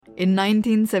In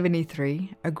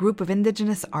 1973, a group of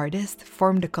indigenous artists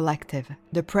formed a collective.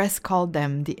 The press called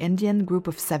them the Indian Group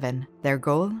of Seven. Their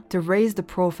goal? To raise the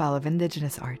profile of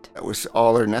indigenous art. It was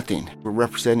all or nothing. We're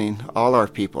representing all our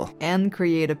people. And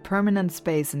create a permanent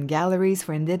space in galleries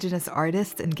for indigenous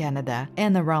artists in Canada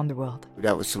and around the world.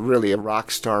 That was really a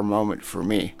rock star moment for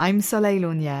me. I'm Soleil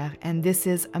Launière, and this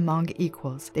is Among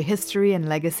Equals, the history and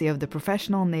legacy of the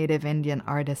Professional Native Indian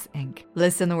Artists, Inc.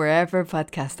 Listen wherever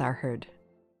podcasts are heard.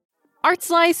 Art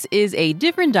Slice is a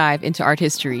different dive into art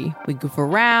history. We goof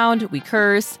around, we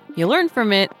curse, you learn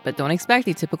from it, but don't expect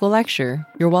a typical lecture.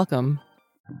 You're welcome.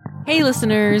 Hey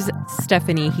listeners,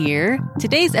 Stephanie here.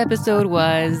 Today's episode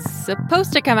was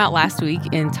supposed to come out last week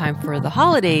in time for the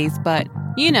holidays, but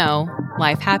you know,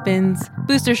 life happens,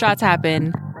 booster shots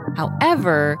happen.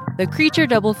 However, the Creature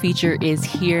double feature is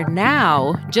here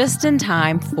now, just in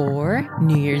time for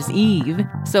New Year's Eve.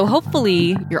 So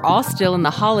hopefully you're all still in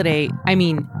the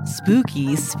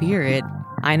spooky spirit.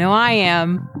 I know I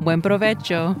am. Buen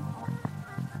provecho.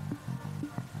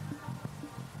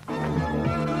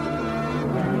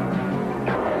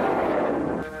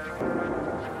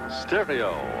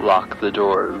 Stereo. Lock the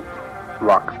doors.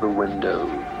 Lock the windows.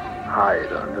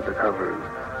 Hide under the covers.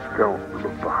 Don't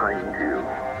look behind you.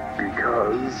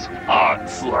 Because Art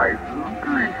Slice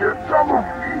Creature double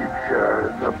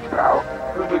feature is about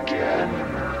to begin.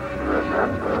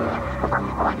 Remember,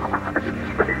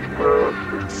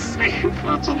 it's safe.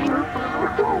 It's alert.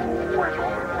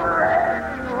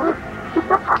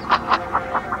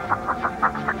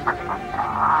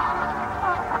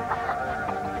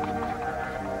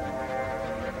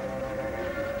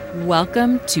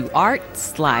 Welcome to Art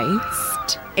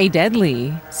Sliced, a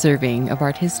deadly serving of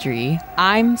art history.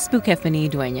 I'm Spookephany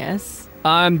Dueñas.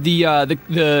 I'm the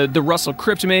Russell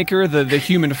Cryptmaker, the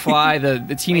human fly,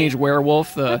 the teenage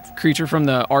werewolf, the creature from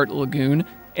the Art Lagoon.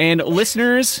 And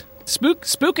listeners,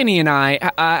 Spookany and I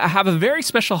have a very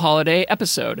special holiday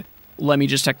episode. Let me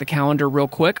just check the calendar real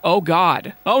quick. Oh,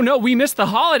 God. Oh, no, we missed the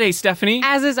holiday, Stephanie.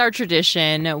 As is our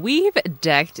tradition, we've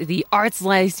decked the Art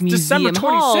Slice Museum December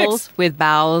 26th. halls with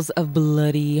boughs of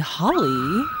bloody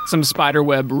holly. Some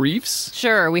spiderweb reefs.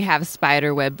 Sure, we have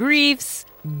spiderweb reefs.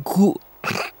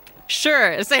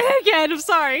 Sure, say it again, I'm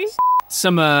sorry.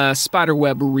 Some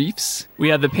spiderweb reefs. We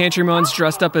have the pantry moms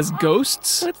dressed up as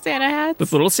ghosts. With Santa hats.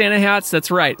 With little Santa hats, that's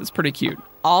right. It's pretty cute.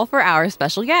 All for our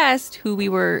special guest, who we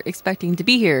were expecting to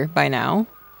be here by now.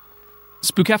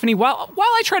 Spookephany, while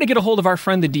I try to get a hold of our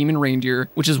friend the Demon Reindeer,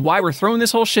 which is why we're throwing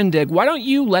this whole shindig, why don't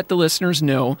you let the listeners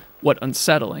know what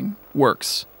unsettling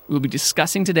works? We'll be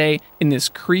discussing today in this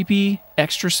creepy,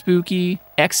 extra spooky,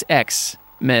 XX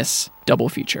Miss double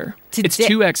feature. It's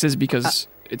two X's because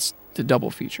it's the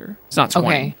double feature. It's not 20.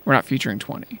 Okay. We're not featuring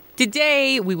 20.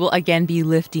 Today, we will again be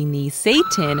lifting the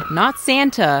Satan, not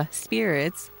Santa,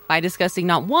 spirits by discussing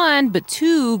not one, but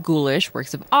two ghoulish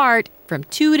works of art from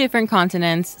two different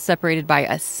continents separated by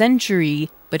a century,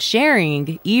 but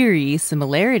sharing eerie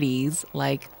similarities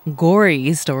like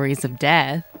gory stories of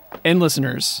death. And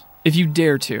listeners, if you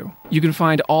dare to, you can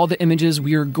find all the images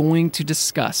we are going to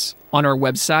discuss on our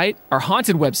website, our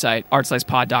haunted website,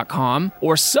 artslicepod.com,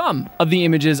 or some of the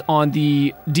images on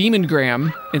the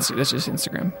Demongram. That's just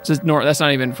Instagram. That's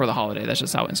not even for the holiday. That's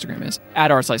just how Instagram is.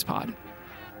 At artslicepod.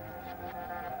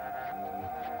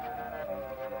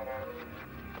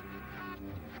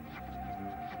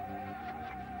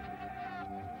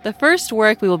 The first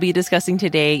work we will be discussing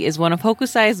today is one of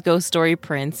Hokusai's ghost story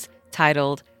prints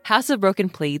titled House of Broken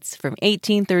Plates from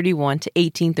 1831 to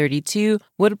 1832,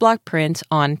 woodblock print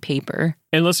on paper.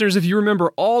 And listeners, if you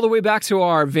remember all the way back to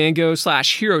our Van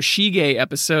Gogh/Hiroshige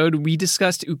episode, we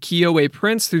discussed ukiyo-e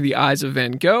prints through the eyes of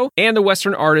Van Gogh and the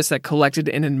Western artists that collected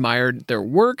and admired their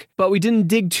work, but we didn't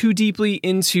dig too deeply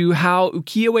into how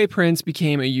ukiyo-e prints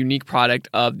became a unique product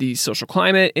of the social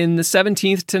climate in the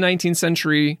 17th to 19th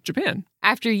century Japan.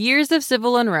 After years of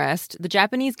civil unrest, the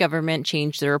Japanese government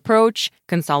changed their approach,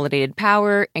 consolidated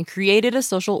power, and created a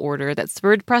social order that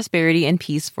spurred prosperity and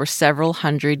peace for several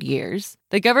hundred years.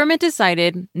 The government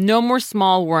decided no more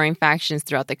small warring factions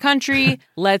throughout the country.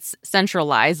 Let's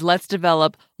centralize. Let's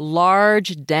develop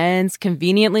large, dense,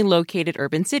 conveniently located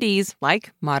urban cities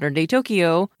like modern-day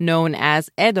Tokyo, known as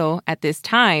Edo at this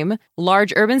time.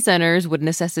 Large urban centers would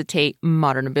necessitate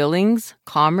modern buildings,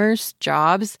 commerce,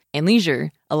 jobs, and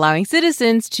leisure, allowing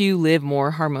citizens to live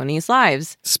more harmonious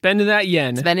lives. Spending that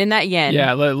yen.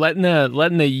 Yeah,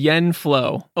 letting the yen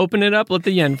flow. Open it up, let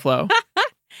the yen flow.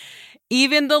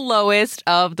 Even the lowest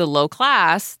of the low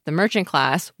class, the merchant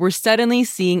class, were suddenly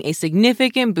seeing a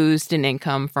significant boost in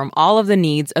income from all of the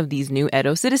needs of these new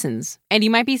Edo citizens. And you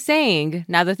might be saying,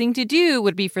 now the thing to do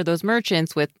would be for those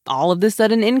merchants with all of the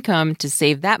sudden income to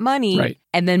save that money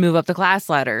and then move up the class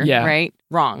ladder, right?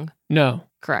 Wrong. No.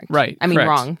 Correct. Right. I mean, correct.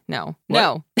 wrong. No. What?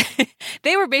 No.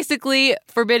 They were basically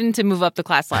forbidden to move up the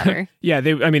class ladder. Yeah,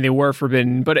 they were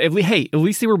forbidden, but at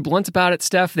least they were blunt about it,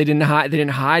 Steph. They didn't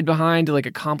hide behind like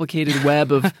a complicated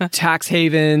web of tax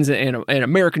havens and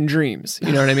American dreams.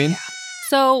 You know what I mean?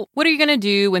 So what are you going to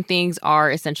do when things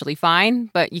are essentially fine,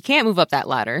 but you can't move up that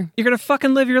ladder? You're going to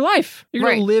fucking live your life. You're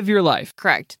going to live your life.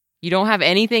 Correct. You don't have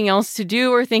anything else to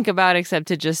do or think about except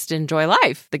to just enjoy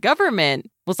life. The government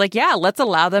was like, yeah, let's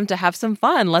allow them to have some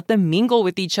fun. Let them mingle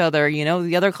with each other,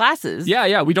 the other classes.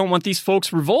 Yeah. We don't want these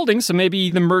folks revolting, so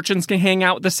maybe the merchants can hang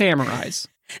out with the samurais.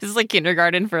 This is like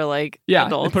kindergarten for adults.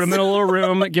 They put them in a little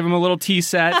room, give them a little tea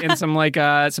set and some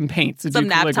some paints. Some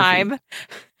nap time.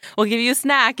 We'll give you a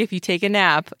snack if you take a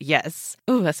nap. Yes.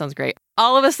 Ooh, that sounds great.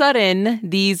 All of a sudden,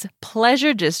 these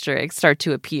pleasure districts start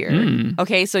to appear.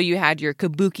 Okay, so you had your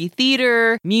kabuki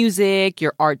theater, music,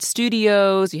 your art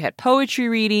studios, you had poetry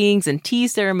readings and tea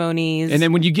ceremonies. And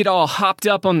then when you get all hopped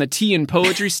up on the tea and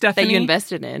poetry, Stephanie. That you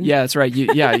invested in. Yeah, that's right. You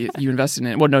invested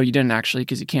in it. Well, no, you didn't actually,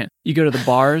 because you can't. You go to the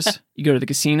bars, you go to the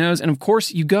casinos, and of course,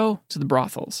 you go to the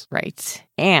brothels. Right.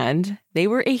 And they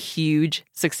were a huge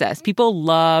success. People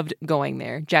loved going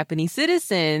there. Japanese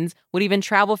citizens would even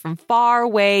travel from far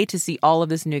away to see all of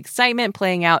this new excitement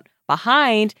playing out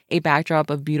behind a backdrop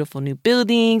of beautiful new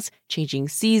buildings, changing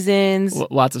seasons.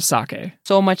 Lots of sake.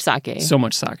 So much sake. So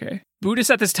much sake. Buddhists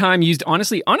at this time used,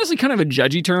 honestly kind of a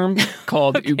judgy term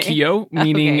called ukiyo,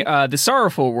 meaning the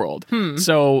sorrowful world.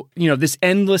 So, this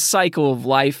endless cycle of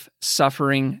life,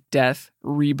 suffering, death,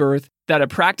 rebirth, that a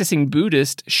practicing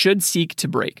Buddhist should seek to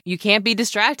break. You can't be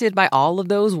distracted by all of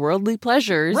those worldly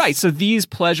pleasures. Right, so these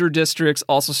pleasure districts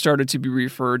also started to be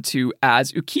referred to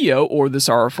as ukiyo, or the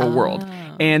sorrowful world.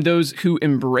 And those who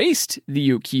embraced the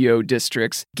ukiyo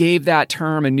districts gave that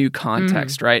term a new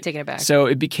context, right? Taking it back. So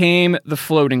it became the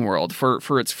floating world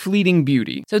for its fleeting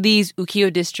beauty. So these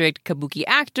ukiyo district kabuki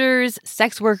actors,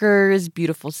 sex workers,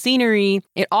 beautiful scenery,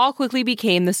 it all quickly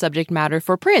became the subject matter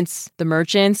for prints. The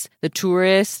merchants, the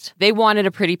tourists, they wanted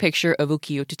a pretty picture of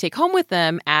ukiyo to take home with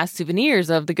them as souvenirs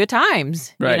of the good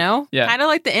times, right. Yeah. Kind of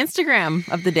like the Instagram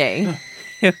of the day.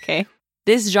 Okay.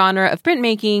 This genre of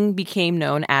printmaking became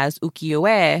known as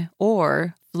ukiyo-e,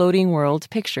 or floating world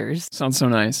pictures. Sounds so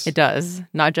nice. It does.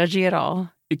 Not judgy at all.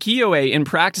 Ukiyo-e in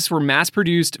practice were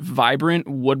mass-produced, vibrant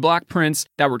woodblock prints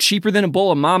that were cheaper than a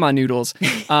bowl of mama noodles.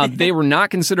 They were not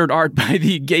considered art by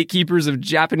the gatekeepers of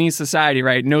Japanese society,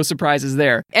 right? No surprises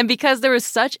there. And because there was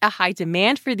such a high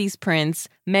demand for these prints,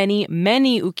 many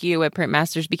ukiyo-e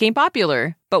printmasters became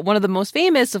popular. But one of the most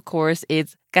famous, of course,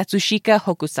 is Katsushika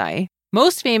Hokusai.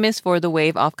 Most famous for the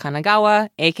wave off Kanagawa,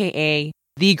 aka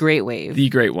the Great Wave. The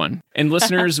Great One. And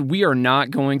listeners, we are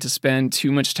not going to spend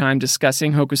too much time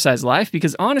discussing Hokusai's life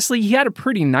because honestly, he had a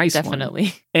pretty nice one.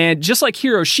 Definitely. And just like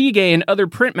Hiroshige and other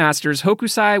printmasters,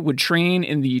 Hokusai would train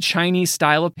in the Chinese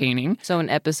style of painting. So in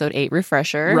episode 8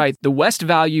 refresher. Right. The West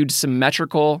valued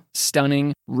symmetrical,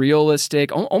 stunning,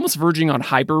 realistic, almost verging on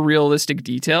hyper-realistic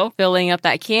detail. Filling up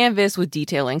that canvas with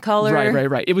detail and color.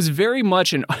 Right. It was very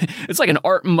much it's like an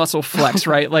art muscle flex,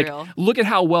 right? Like, look at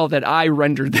how well that I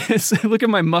rendered this. Look at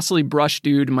my muscly brush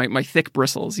dude, my thick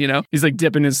bristles, He's like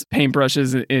dipping his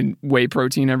paintbrushes in whey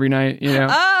protein every night, letting him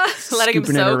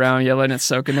scooping it soak. around, letting it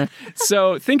soak in there.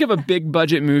 So think of a big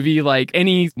budget movie like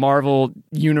any Marvel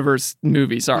Universe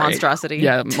movie, sorry. Monstrosity.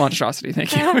 Yeah, Monstrosity,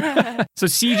 thank you. So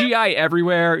CGI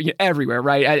everywhere,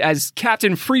 right? As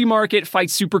Captain Free Market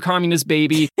fights Super Communist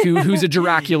Baby, who's a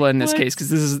Dracula in this case,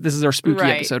 because this is our spooky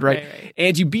episode, right?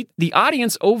 And you beat the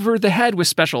audience over the head with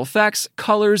special effects,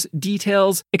 colors,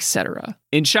 details, etc.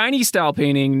 In Chinese style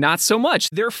painting, not so much.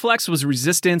 Their flex was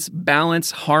resistance,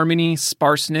 balance, harmony,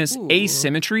 sparseness,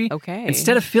 asymmetry. Okay.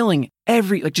 Instead of filling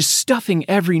just stuffing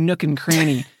every nook and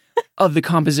cranny of the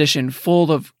composition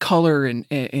full of color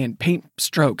and paint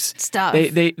strokes. Stuff.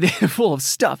 They full of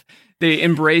stuff. They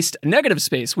embraced negative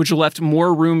space, which left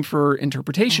more room for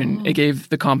interpretation. It gave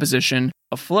the composition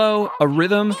a flow, a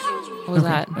rhythm. What was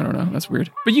that? I don't know. That's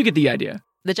weird. But you get the idea.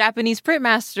 The Japanese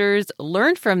printmasters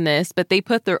learned from this, but they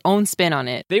put their own spin on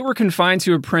it. They were confined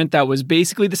to a print that was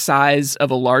basically the size of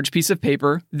a large piece of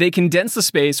paper. They condensed the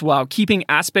space while keeping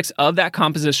aspects of that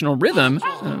compositional rhythm,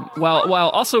 while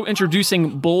also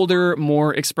introducing bolder,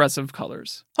 more expressive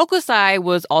colors. Hokusai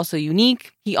was also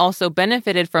unique. He also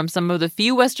benefited from some of the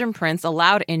few Western prints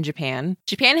allowed in Japan.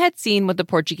 Japan had seen what the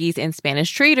Portuguese and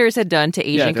Spanish traders had done to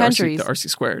Asian countries. The RC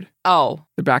squared. Oh.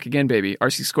 They're back again, baby.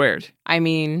 RC squared. I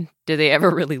mean, did they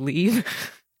ever really leave?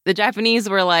 The Japanese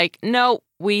were like, no,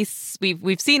 we've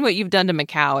seen what you've done to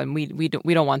Macau, and we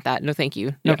don't want that. No, thank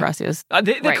you. No gracias.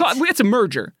 It's a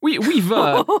merger. We've here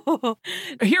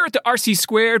at the RC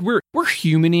squared, we're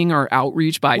humaning our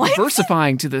outreach by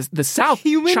diversifying to the South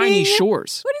Chinese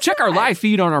shores. Check our live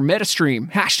feed on our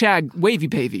MetaStream.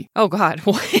 #WavyPavy. Oh God,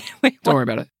 wait, don't worry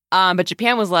about it. But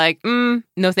Japan was like,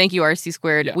 no, thank you, RC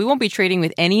squared. Yeah. We won't be trading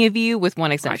with any of you with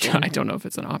one exception. I don't know if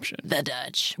it's an option. The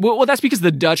Dutch. Well, that's because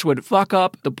the Dutch would fuck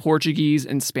up the Portuguese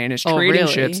and Spanish trading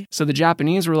ships. So the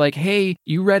Japanese were like, hey,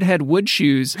 you redhead wood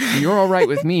shoes, you're all right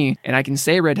with me. And I can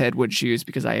say redhead wood shoes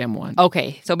because I am one.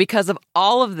 Okay, so because of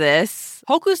all of this,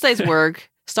 Hokusai's work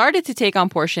started to take on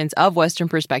portions of Western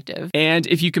perspective. And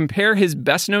if you compare his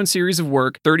best-known series of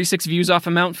work, 36 Views Off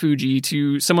of Mount Fuji,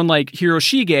 to someone like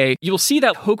Hiroshige, you'll see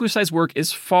that Hokusai's work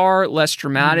is far less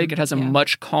dramatic. It has a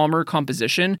much calmer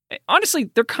composition. Honestly,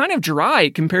 they're kind of dry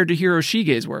compared to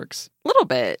Hiroshige's works. A little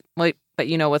bit. But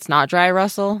you know what's not dry,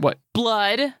 Russell? What?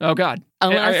 Blood. Oh, God.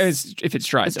 Unless if it's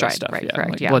dry, it's dry, stuff. right, yeah,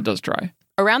 correct, yeah. Blood does dry.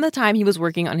 Around the time he was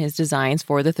working on his designs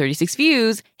for the 36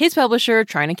 Views, his publisher,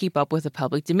 trying to keep up with the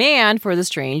public demand for the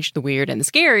strange, the weird, and the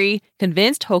scary,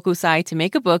 convinced Hokusai to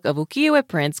make a book of ukiyo-e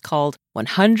prints called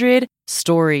 100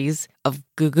 Stories of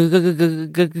Ghosts.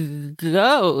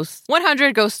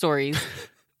 100 Ghost Stories.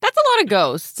 That's a lot of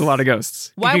ghosts. It's a lot of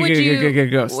ghosts. Why would you...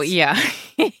 Ghosts. Well, yeah.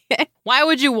 Why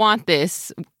would you want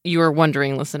this, you are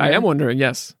wondering, listener? I am wondering,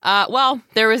 yes. Well,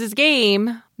 there was this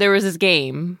game.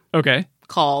 Okay.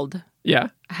 Called... Yeah.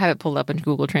 I have it pulled up in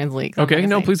Google Translate. Okay,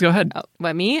 no, please go ahead. Oh,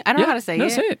 what, me? I don't know how to say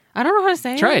it. Say it. I don't know how to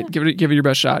say it. Try it. Give it your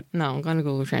best shot. No, I'm going to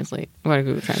Google Translate.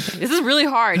 This is really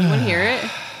hard. Do you want to hear it?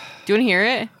 Do you want to hear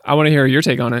it? I want to hear your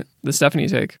take on it. The Stephanie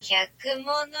take.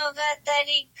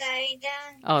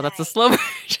 Oh, that's a slow version.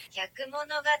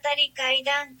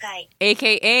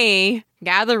 AKA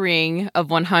Gathering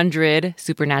of 100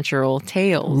 Supernatural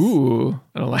Tales. Ooh.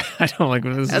 I don't like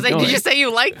where this is going. Did you say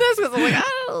you like this? Because I'm like,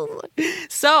 oh.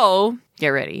 So, get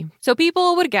ready. So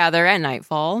people would gather at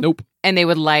nightfall. Nope. And they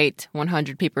would light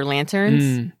 100 paper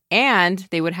lanterns. And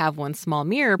they would have one small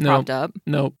mirror propped up.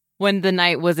 Nope. When the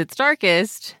night was its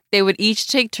darkest, they would each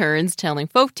take turns telling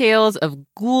folktales of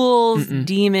ghouls,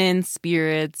 demons,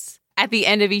 spirits. At the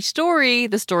end of each story,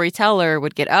 the storyteller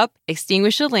would get up,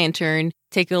 extinguish the lantern,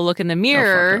 take a look in the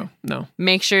mirror,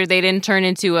 make sure they didn't turn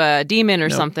into a demon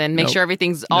or something, make sure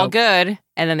everything's all good,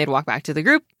 and then they'd walk back to the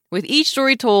group. With each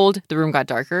story told, the room got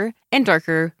darker and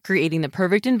darker, creating the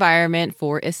perfect environment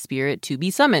for a spirit to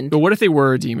be summoned. But what if they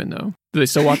were a demon, though? Do they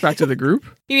still walk back to the group?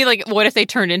 You mean, like, what if they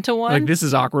turned into one? Like, this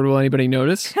is awkward. Will anybody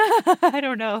notice? I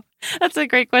don't know. That's a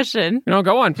great question.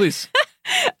 Go on, please.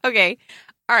 Okay.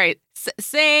 All right.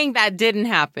 Saying that didn't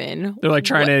happen. They're like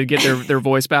trying to get their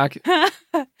voice back.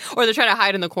 Or they're trying to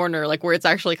hide in the corner, like where it's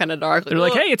actually kind of dark. They're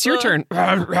like, hey, it's your turn.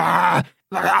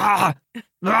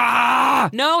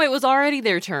 No, it was already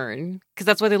their turn. Because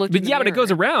that's why they looked in the mirror. But it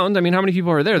goes around. I mean, how many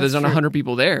people are there? There's not 100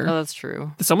 people there. Oh, that's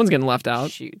true. Someone's getting left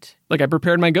out. Shoot. Like, I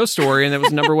prepared my ghost story, and it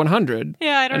was number 100.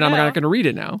 Yeah, I don't know. And I'm not going to read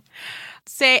it now.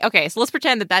 Okay, so let's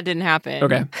pretend that didn't happen.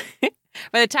 Okay.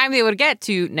 By the time they would get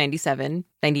to 97,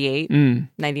 98,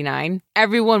 99,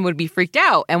 everyone would be freaked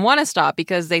out and want to stop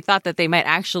because they thought that they might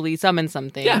actually summon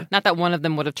something. Yeah. Not that one of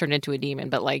them would have turned into a demon,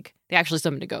 but like they actually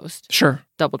summoned a ghost. Sure.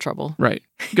 Double trouble. Right.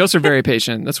 Ghosts are very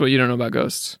patient. That's what you don't know about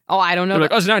ghosts. Oh, I don't know. They're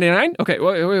like, it's 99? Okay,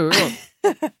 wait.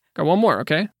 Got one more,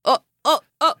 okay? Oh.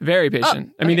 Very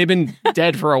patient. I mean, they've been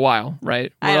dead for a while,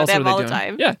 right? What else are they doing? The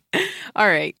time. Yeah. All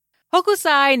right.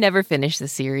 Hokusai never finished the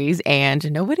series,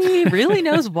 and nobody really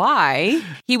knows why.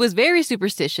 He was very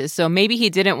superstitious, so maybe he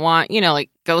didn't want, like,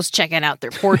 ghosts checking out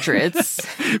their portraits.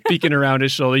 Peeking around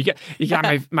his shoulder. You got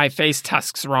my face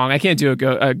tusks wrong. I can't do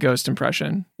a ghost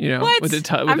impression, what? with the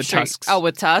tusks. Oh,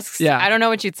 with tusks? Yeah. I don't know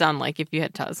what you'd sound like if you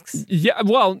had tusks. Yeah,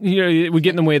 well, it would get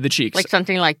in the way of the cheeks. Like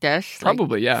something like this?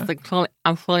 Probably, yeah. Like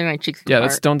I'm pulling my cheeks apart.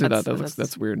 Yeah, don't do that.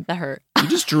 That's weird. That hurt. You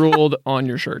just drooled on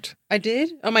your shirt. I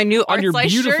did? On my new Art Slice shirt?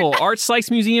 On your beautiful Art Slice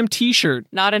Museum t-shirt.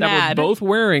 Not an ad. That we're both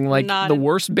wearing, like the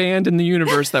worst band in the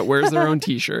universe that wears their own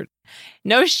t-shirt.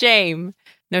 No shame.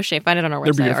 Find it on our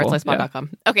website, artslicepod.com.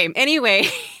 Yeah. Okay, anyway,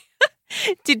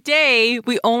 today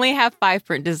we only have 5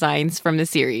 print designs from the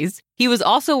series. He was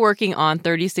also working on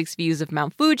 36 Views of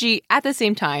Mount Fuji at the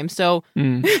same time, so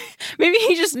maybe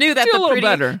he just knew that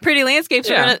the pretty landscapes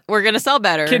were gonna sell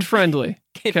better. Kid-friendly.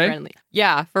 Kid-friendly.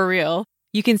 Yeah, for real.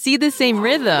 You can see the same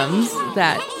rhythms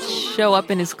that show up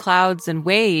in his clouds and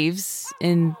waves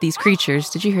in these creatures.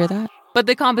 Did you hear that? But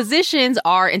the compositions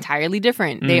are entirely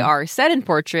different. They are set in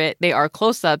portrait. They are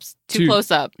close-ups to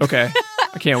close-up. Okay.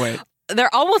 I can't wait.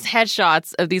 They're almost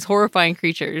headshots of these horrifying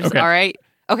creatures. Okay. All right?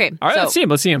 Okay. All right, so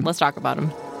let's see him. Let's talk about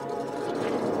them.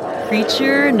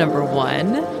 Creature number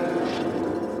 1.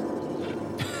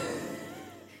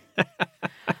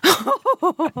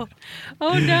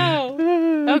 Oh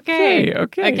no.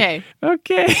 Okay.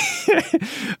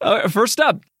 First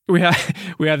up, we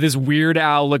have this Weird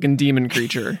Al looking demon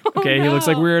creature. Okay, He looks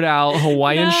like Weird Al,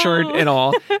 Hawaiian shirt and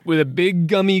all, with a big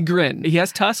gummy grin. He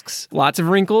has tusks, lots of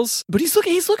wrinkles, but he's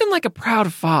looking like a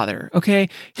proud father. Okay,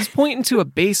 he's pointing to a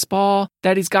baseball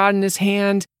that he's got in his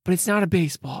hand, but it's not a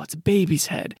baseball. It's a baby's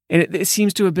head, and it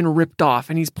seems to have been ripped off.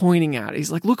 And he's pointing at it.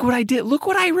 He's like, "Look what I did! Look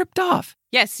what I ripped off!"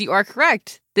 Yes, you are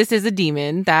correct. This is a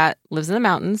demon that lives in the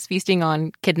mountains, feasting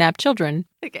on kidnapped children.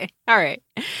 Okay, all right.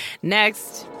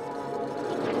 Next.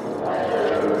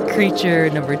 Creature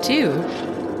number 2.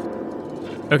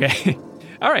 Okay.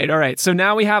 All right. So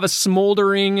now we have a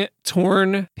smoldering,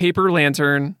 torn paper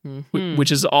lantern,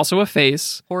 which is also a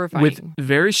face. Horrifying. With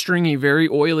very stringy, very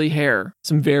oily hair.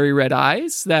 Some very red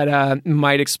eyes that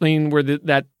might explain where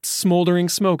that smoldering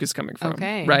smoke is coming from.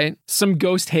 Okay. Right? Some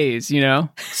ghost haze,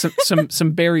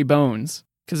 some berry bones.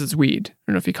 Because it's weed. I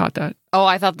don't know if you caught that. Oh,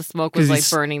 I thought the smoke was like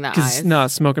burning the eyes. No,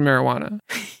 smoking marijuana.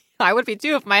 I would be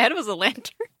too if my head was a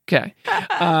lantern. Okay.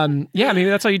 Maybe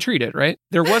that's how you treat it, right?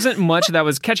 There wasn't much that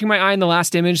was catching my eye in the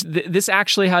last image. This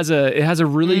actually has a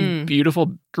really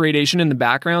beautiful gradation in the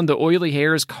background. The oily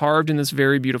hair is carved in this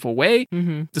very beautiful way.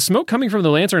 Mm-hmm. The smoke coming from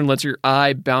the lantern lets your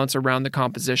eye bounce around the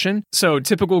composition. So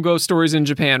typical ghost stories in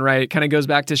Japan, right? It kind of goes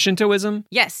back to Shintoism.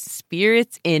 Yes,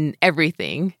 spirits in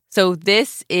everything. So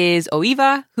this is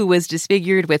Oiva, who was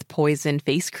disfigured with poison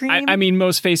face cream. I mean,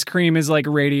 most face cream is like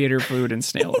radiator fluid and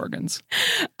snail organs.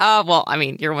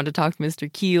 You're one to talk to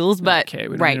Mr. Keels, but... Okay,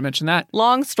 we don't need to mention that.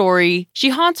 Long story, she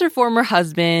haunts her former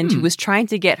husband, who was trying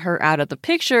to get her out of the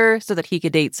picture so that he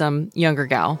could date some younger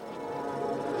gal.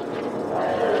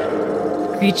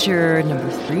 Creature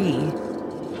number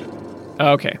 3.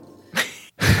 Okay.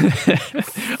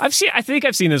 I think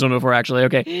I've seen this one before, actually.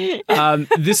 Okay.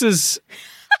 This is...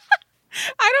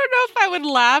 I don't know if I would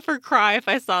laugh or cry if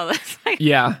I saw this.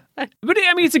 Yeah. But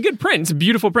I mean, it's a good print. It's a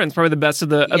beautiful print. It's probably the best of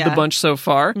the bunch so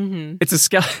far. Mm-hmm. It's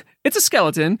a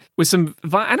skeleton with some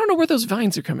I don't know where those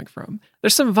vines are coming from.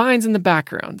 There's some vines in the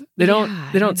background. I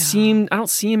don't see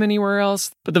them anywhere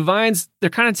else. But the vines, they're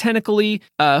kind of tentacly.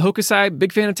 Hokusai,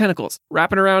 big fan of tentacles,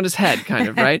 wrapping around his head, kind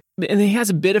of, right? And he has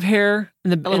a bit of hair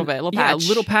in the a little patch. A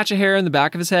little patch of hair in the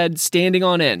back of his head, standing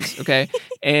on end. Okay,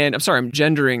 and I'm sorry, I'm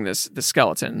gendering the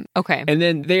skeleton. Okay, and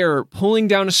then they are pulling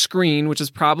down a screen, which is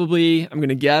probably, I'm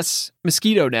gonna guess,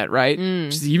 mosquito net, right?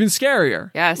 Which is even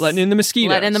scarier. Yes, letting in the mosquitoes,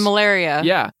 letting in the malaria.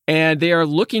 Yeah, and they are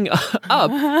looking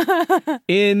up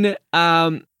in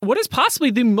what is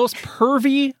possibly the most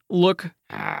pervy look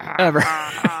ever.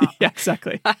 Yeah,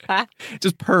 exactly.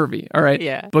 Just pervy, all right?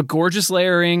 Yeah. But gorgeous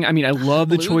layering. I mean, I love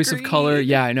the choice green. of color.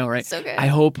 Yeah, I know, right? So good. I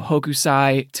hope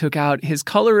Hokusai took out his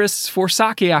colorists for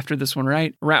sake after this one,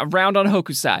 right? Round on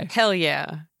Hokusai. Hell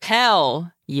yeah.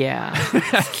 Hell yeah.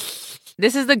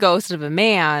 This is the ghost of a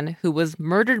man who was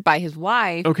murdered by his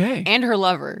wife and her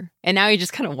lover. And now he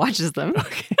just kind of watches them.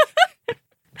 Okay.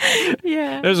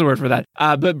 Yeah. There's a word for that.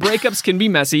 But breakups can be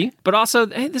messy, but also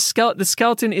the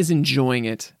skeleton is enjoying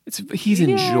it. He's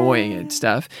enjoying it,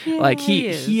 Steph. Yeah, like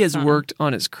he has worked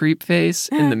on his creep face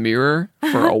in the mirror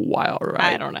for a while,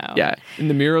 right? I don't know. Yeah. In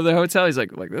the mirror of the hotel, he's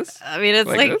like this. I mean, it's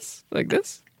like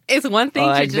this. It's one thing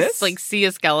to just this? see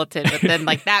a skeleton, but then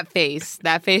that face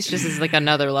just is like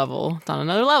another level. It's on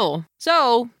another level.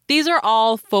 So these are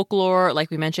all folklore, like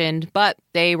we mentioned, but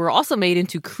they were also made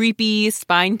into creepy,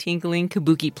 spine-tingling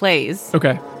kabuki plays.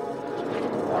 Okay.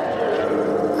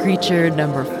 Creature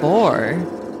number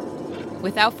 4.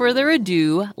 Without further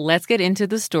ado, let's get into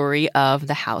the story of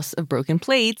the House of Broken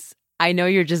Plates. I know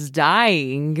you're just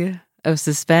dying of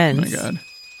suspense. Oh my God.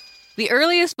 The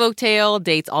earliest folktale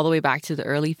dates all the way back to the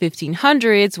early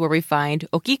 1500s, where we find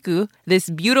Okiku, this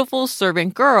beautiful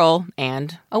servant girl,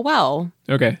 and a well.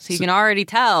 Okay. So you can already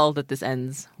tell that this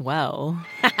ends well.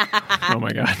 Oh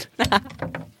my God.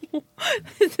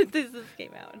 This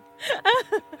came out.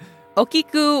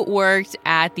 Okiku worked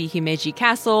at the Himeji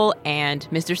Castle, and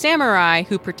Mr. Samurai,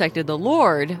 who protected the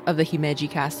lord of the Himeji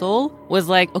Castle, was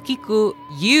like, Okiku,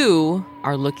 you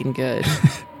are looking good.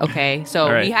 Okay,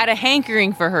 so he had a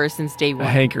hankering for her since day one. A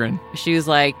hankering. She was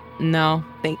like, No,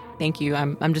 thank you.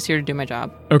 I'm just here to do my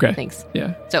job. Okay. Thanks.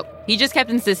 Yeah. So he just kept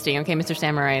insisting, okay, Mr.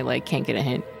 Samurai, like, can't get a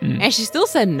hint. And she still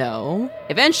said no.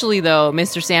 Eventually, though,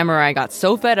 Mr. Samurai got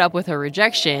so fed up with her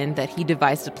rejection that he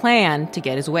devised a plan to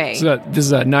get his way. So this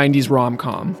is a 90s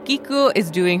rom-com. Kiku is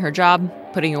doing her job,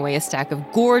 putting away a stack of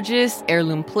gorgeous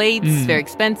heirloom plates, very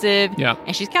expensive. Yeah.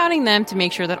 And she's counting them to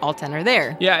make sure that all 10 are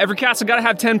there. Yeah, every castle got to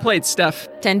have 10 plates, Steph.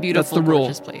 10 beautiful, That's the rule.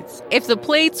 gorgeous plates. If the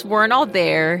plates weren't all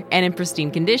there and in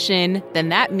pristine condition, then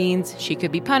that means she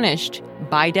could be punished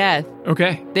by death.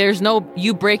 Okay. There's no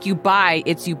you break, you buy.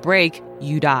 It's you break,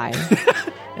 you die.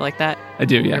 You like that? I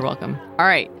do, yeah. You're welcome. All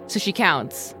right. So she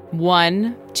counts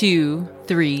 1, 2,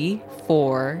 3,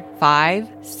 4, 5,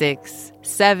 6,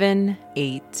 7,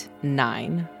 8,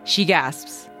 9. She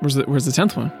gasps. Where's the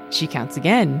 10th one? She counts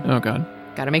again. Oh, God.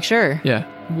 Gotta make sure. Yeah.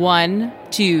 1,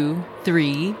 2,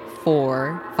 3,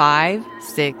 4, 5,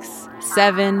 6,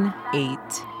 7, 8,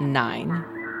 9.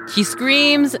 She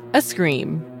screams a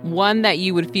scream, one that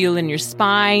you would feel in your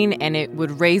spine and it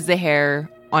would raise the hair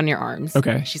on your arms.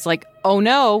 Okay. She's like, oh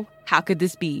no, how could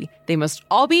this be? They must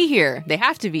all be here. They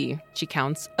have to be. She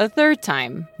counts a third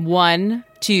time. 1,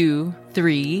 2,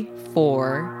 3,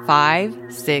 4, 5,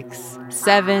 6,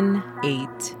 7,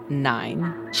 8,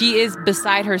 9. She is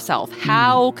beside herself.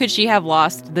 How could she have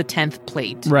lost the 10th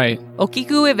plate? Right.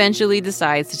 Okiku eventually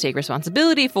decides to take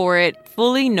responsibility for it,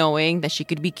 fully knowing that she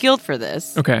could be killed for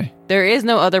this. Okay. There is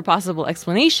no other possible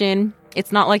explanation.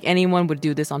 It's not like anyone would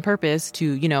do this on purpose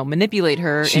to, manipulate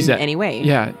her in any way.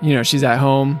 Yeah, she's at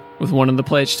home with one of the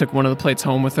plates. She took one of the plates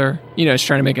home with her. She's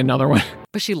trying to make another one.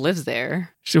 But she lives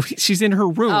there. She's in her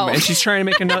room and she's trying to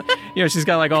make another. She's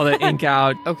got like all the ink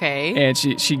out. Okay. And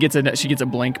she gets a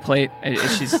blank plate. And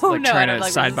she's trying to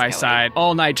side by side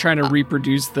all night trying to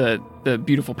reproduce the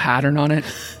beautiful pattern on it.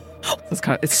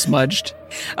 It's smudged.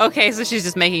 Okay, so she's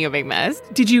just making a big mess.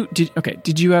 Did you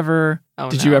ever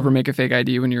you ever make a fake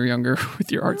ID when you were younger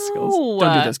with your art skills?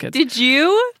 Don't do this, kids. Did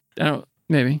you? I don't.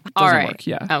 Maybe. Doesn't All right. work.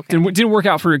 Yeah. Okay. Didn't work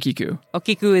out for Okiku.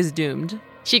 Okiku is doomed.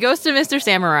 She goes to Mr.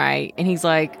 Samurai and he's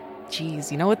like,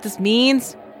 geez, you know what this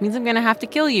means? It means I'm gonna have to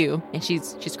kill you. And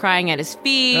she's crying at his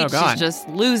feet. Oh, God. She's just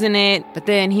losing it. But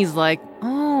then he's like,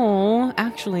 oh,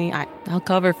 actually, I'll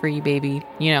cover for you, baby.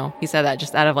 He said that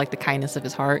just out of like the kindness of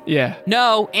his heart. Yeah.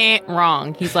 No,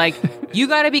 wrong. He's like, you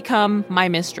gotta become my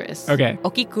mistress. Okay.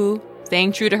 Okiku,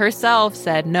 staying true to herself,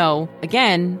 said no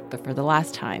again, but for the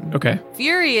last time. Okay.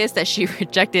 Furious that she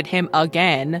rejected him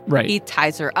again, Right. he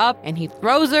ties her up and he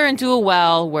throws her into a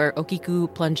well where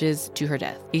Okiku plunges to her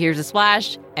death. He hears a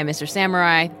splash, and Mr.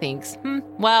 Samurai thinks,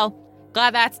 well,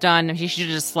 glad that's done. She should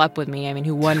have just slept with me. I mean,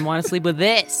 who wouldn't want to sleep with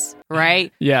this,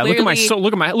 right? Yeah. Clearly, Look at my sword.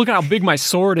 Look at how big my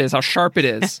sword is. How sharp it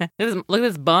is. look at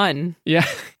this bun. Yeah.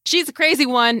 She's a crazy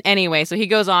one. Anyway, so he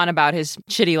goes on about his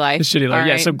shitty life. His shitty life. All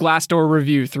Yeah. right. So Glassdoor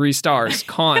review, 3 stars.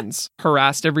 Cons: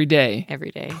 harassed every day. Every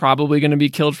day. Probably going to be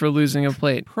killed for losing a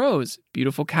plate. Pros: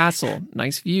 beautiful castle,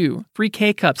 nice view, free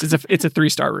K cups. It's a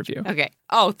 3-star review. Okay.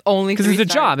 Oh, only Because 3 it's a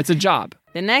stars. job. It's a job.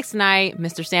 The next night,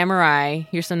 Mr. Samurai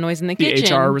hears some noise in the The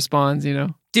kitchen. HR responds.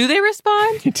 Do they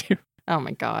respond? You do. Oh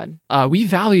my God. We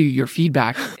value your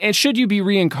feedback. And should you be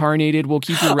reincarnated, we'll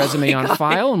keep your resume on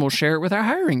file and we'll share it with our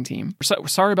hiring team.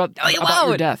 Sorry about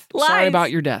your death. Lies. Sorry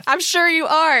about your death. I'm sure you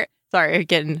are. Sorry,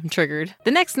 I'm triggered.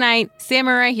 The next night,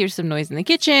 Samurai hears some noise in the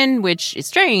kitchen, which is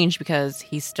strange because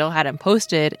he still hadn't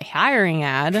posted a hiring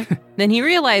ad. Then he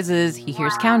realizes he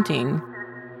hears counting.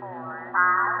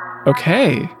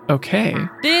 Okay.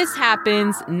 This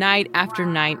happens night after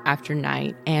night after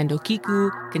night, and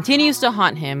Okiku continues to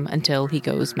haunt him until he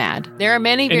goes mad. There are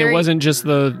many And it wasn't just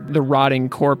the rotting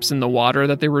corpse in the water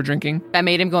that they were drinking? that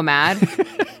made him go mad.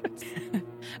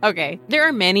 Okay, there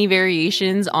are many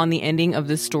variations on the ending of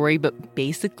this story, but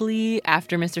basically,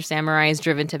 after Mr. Samurai is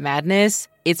driven to madness,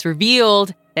 it's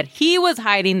revealed that he was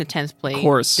hiding the 10th plate.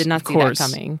 Did not see that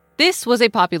coming. This was a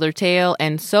popular tale,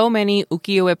 and so many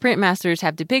ukiyo-e printmasters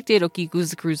have depicted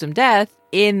Okiku's gruesome death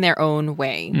in their own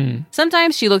way.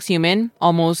 Sometimes she looks human,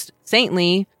 almost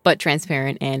saintly, but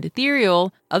transparent and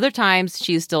ethereal. Other times,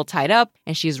 she is still tied up,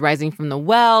 and she is rising from the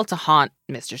well to haunt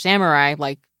Mr. Samurai,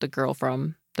 like the girl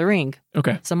from The Ring.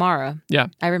 Okay. Samara. Yeah.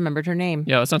 I remembered her name.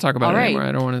 Yeah, let's not talk about All it right.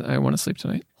 anymore. I want to sleep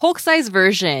tonight. Hokusai's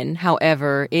version,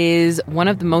 however, is one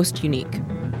of the most unique.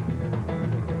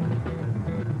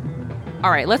 All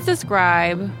right, let's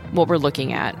describe what we're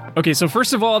looking at. Okay, so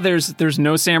first of all, there's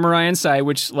no samurai in sight,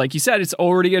 which, like you said, it's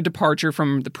already a departure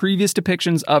from the previous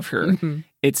depictions of her.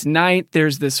 It's night.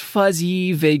 There's this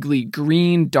fuzzy, vaguely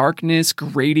green darkness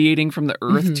radiating from the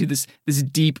earth to this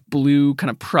deep blue, kind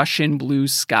of Prussian blue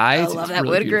sky. I love that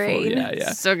wood grain.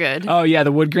 Yeah. So good. Oh, yeah,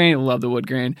 the wood grain. I love the wood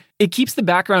grain. It keeps the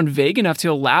background vague enough to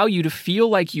allow you to feel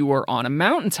like you are on a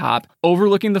mountaintop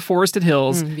overlooking the forested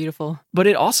hills. Beautiful. But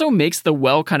it also makes the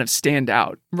well kind of stand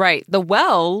out. Right. The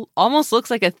well almost looks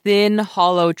like a thin,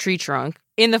 hollow tree trunk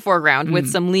in the foreground with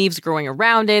some leaves growing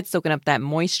around it, soaking up that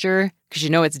moisture, because you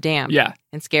know it's damp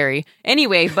and scary.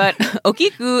 Anyway, but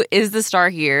Okiku is the star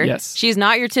here. Yes. She's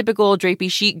not your typical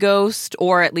drapey sheet ghost,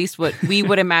 or at least what we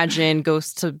would imagine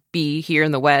ghosts to be here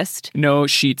in the West. No,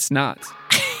 sheets not.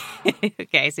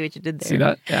 Okay, I see what you did there. See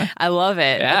that? Yeah. I love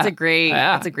it. Yeah. That's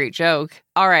a great joke.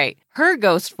 All right. Her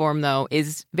ghost form, though,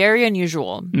 is very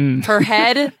unusual. Her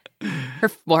head,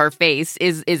 her face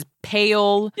is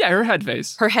pale. Yeah, her head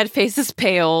face. Her head face is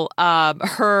pale.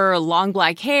 Her long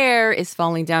black hair is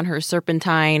falling down her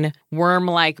serpentine,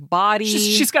 worm-like body.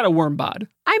 She's got a worm bod.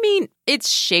 I mean, it's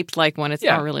shaped like one. It's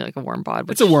not really like a worm bod.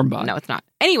 It's a worm bod. No, it's not.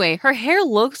 Anyway, her hair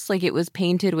looks like it was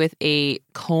painted with a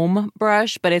comb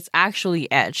brush, but it's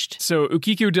actually etched. So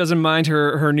Okiku doesn't mind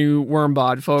her new worm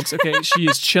bod, folks. Okay, she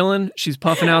is chilling. She's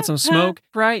puffing out some smoke,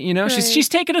 right? You know, she's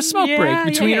taking a smoke break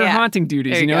between her haunting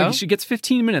duties. There you know, go. she gets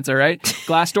 15 minutes. All right.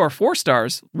 Glassdoor 4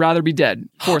 stars. Rather be dead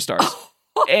 4 stars.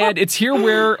 And it's here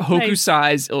where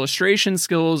Hokusai's illustration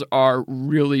skills are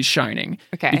really shining.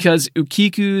 Okay. Because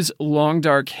Ukiku's long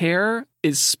dark hair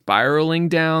is spiraling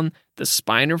down the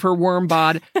spine of her worm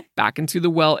bod back into the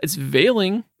well. It's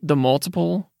veiling the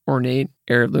multiple ornate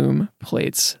heirloom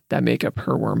plates that make up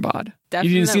her worm bod. Definitely.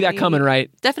 You didn't see that coming,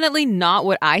 right? Definitely not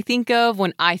what I think of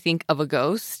when I think of a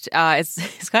ghost.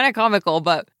 It's kind of comical,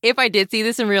 but if I did see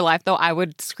this in real life, though, I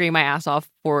would scream my ass off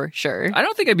for sure. I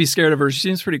don't think I'd be scared of her. She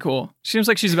seems pretty cool. She seems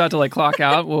like she's about to clock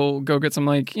out. We'll go get some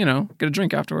get a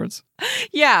drink afterwards.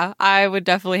 Yeah, I would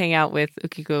definitely hang out with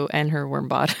Okiku and her worm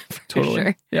bod for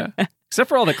sure. Yeah. Except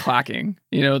for all the clacking,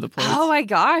 the plates. Oh my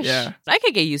gosh. Yeah. I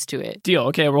could get used to it. Deal.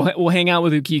 Okay, we'll hang out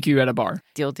with Ukiku at a bar.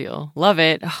 Deal. Love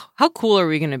it. Oh, how cool are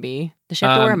we going to be? Does she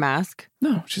have to wear a mask?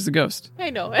 No, she's a ghost. I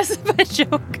know. It's a bad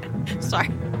joke. Sorry.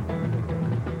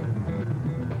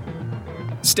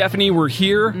 Stephanie, we're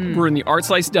here. We're in the Art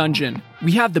Slice dungeon.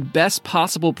 We have the best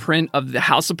possible print of the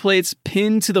House of Plates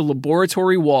pinned to the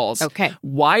laboratory walls. Okay.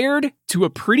 Wired to a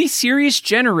pretty serious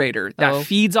generator that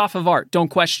feeds off of art. Don't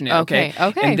question it, okay?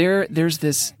 And there's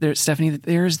this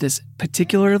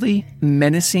particularly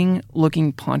menacing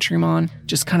looking Pantrimon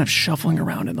just kind of shuffling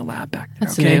around in the lab back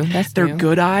there, That's Their new.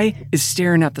 good eye is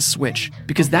staring at the switch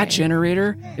because that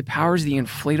generator, it powers the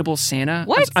inflatable Santa.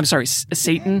 What? I'm sorry,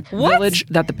 Satan village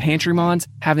that the Pantrimons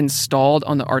have installed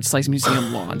on the Art Slice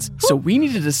Museum lawns. So we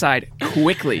need to decide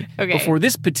quickly before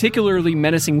this particularly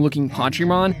menacing looking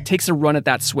Pantrimon takes a run at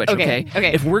that switch, okay?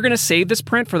 If we're going to save this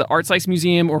print for the Art Slice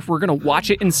Museum or if we're going to watch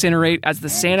it incinerate as the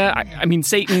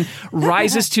Satan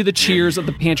rises to the cheers of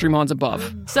the Pantrimons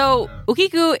above. So,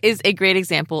 Ukiku is a great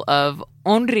example of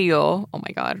Onryo. Oh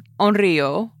my god.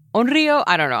 Onryo,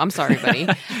 I don't know. I'm sorry, buddy.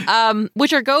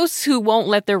 Which are ghosts who won't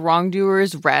let their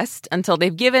wrongdoers rest until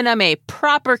they've given them a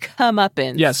proper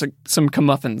comeuppance. Yes, some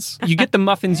comeuppance. You get the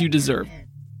muffins you deserve.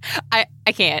 I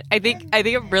can't. I think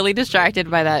I'm really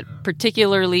distracted by that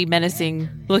particularly menacing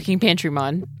looking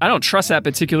Pantrimon. I don't trust that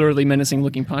particularly menacing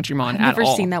looking Pantrimon at all. I've never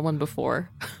seen that one before.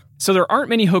 So there aren't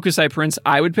many Hokusai prints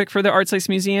I would pick for the Art Slice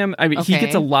Museum. I mean, he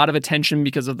gets a lot of attention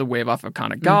because of the wave off of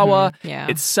Kanagawa. Yeah.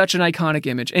 It's such an iconic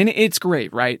image. And it's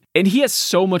great, right? And he has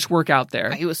so much work out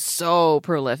there. He was so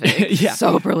prolific. Yeah.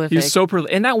 So prolific. He was so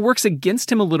prolific. And that works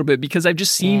against him a little bit because I've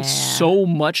just seen so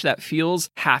much that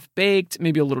feels half-baked,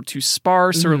 maybe a little too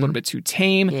sparse or a little bit too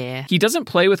tame. Yeah. He doesn't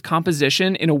play with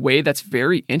composition in a way that's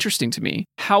very interesting to me.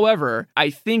 However,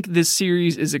 I think this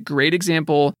series is a great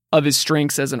example of his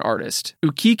strengths as an artist.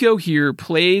 Ukiko here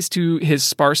plays to his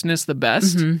sparseness the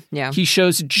best. Yeah. He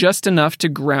shows just enough to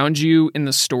ground you in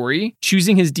the story,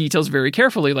 choosing his details very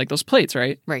carefully, like those plates,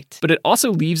 right? Right. But it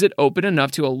also leaves it open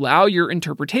enough to allow your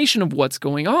interpretation of what's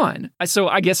going on. So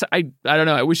I guess, I don't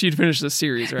know, I wish you'd finish this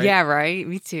series, right? Yeah, right.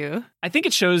 Me too. I think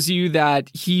it shows you that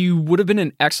he would have been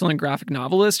an excellent graphic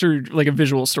novelist or like a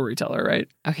visual storyteller, right?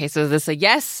 Okay, so is this a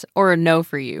yes or a no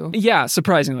for you? Yeah,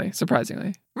 surprisingly.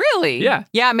 Really? Yeah.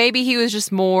 Yeah, maybe he was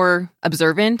just more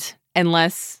observant and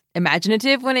less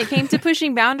imaginative when it came to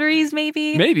pushing boundaries,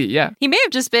 maybe? Maybe, yeah. He may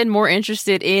have just been more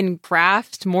interested in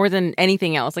craft more than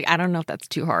anything else. Like, I don't know if that's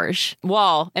too harsh.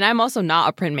 Well, and I'm also not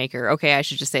a printmaker. Okay, I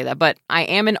should just say that. But I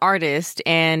am an artist,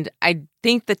 and I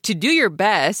think that to do your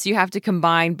best, you have to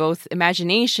combine both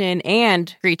imagination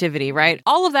and creativity, right?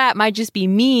 All of that might just be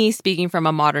me speaking from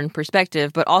a modern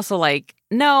perspective, but also like,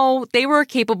 no, they were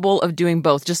capable of doing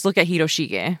both. Just look at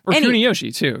Hiroshige. Or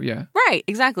Kuniyoshi, too, yeah. Right,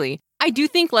 exactly. I do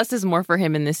think less is more for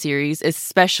him in this series,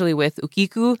 especially with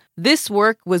Ukiku. This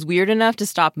work was weird enough to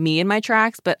stop me in my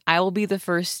tracks, but I will be the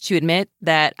first to admit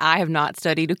that I have not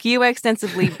studied ukiyo-e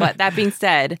extensively. But that being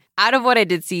said, out of what I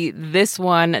did see, this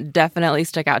one definitely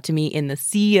stuck out to me in the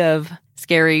sea of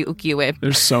scary ukiyo-e.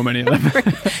 There's so many of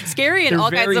them. Scary in all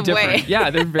kinds of ways.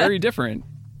 Yeah, they're very different.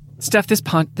 Steph, this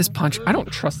punch, I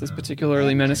don't trust this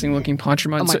particularly menacing looking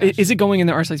Ponchimon. So is it going in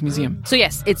the Artslice Museum? So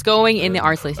yes, it's going in the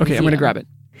Artslice Museum. Okay, I'm going to grab it.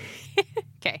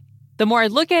 Okay. The more I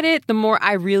look at it, the more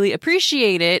I really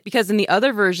appreciate it, because in the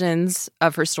other versions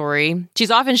of her story,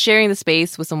 she's often sharing the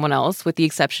space with someone else, with the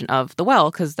exception of the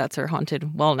well, because that's her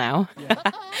haunted well now.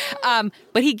 Yeah.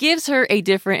 But he gives her a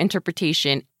different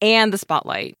interpretation and the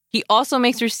spotlight. He also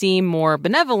makes her seem more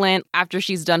benevolent. After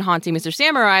she's done haunting Mr.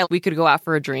 Samurai, we could go out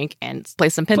for a drink and play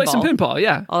some pinball. Play some pinball,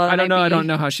 yeah. I don't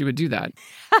know how she would do that.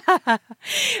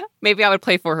 Maybe I would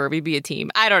play for her. We'd be a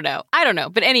team. I don't know.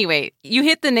 But anyway, you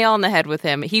hit the nail on the head with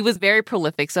him. He was very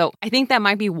prolific. So I think that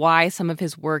might be why some of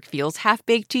his work feels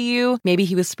half-baked to you. Maybe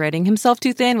he was spreading himself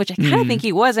too thin, which I kind of think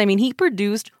he was. I mean, he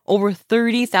produced over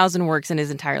 30,000 works in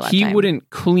his entire lifetime. He wouldn't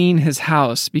clean his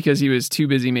house because he was too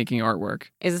busy making artwork.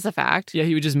 Is this a fact? Yeah,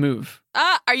 he would just move.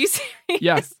 Are you serious?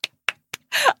 Yeah.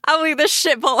 I'll leave this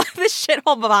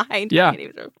shithole behind. Yeah.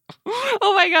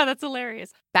 Oh my God, that's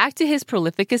hilarious. Back to his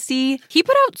prolificacy, he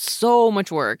put out so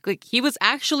much work. Like, he was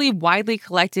actually widely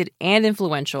collected and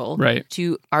influential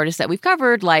to artists that we've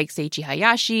covered, like Seiichi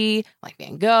Hayashi, like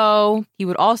Van Gogh. He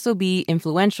would also be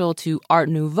influential to Art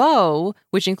Nouveau,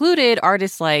 which included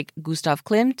artists like Gustav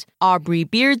Klimt, Aubrey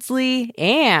Beardsley,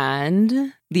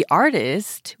 and the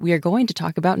artist we are going to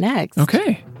talk about next.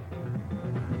 Okay.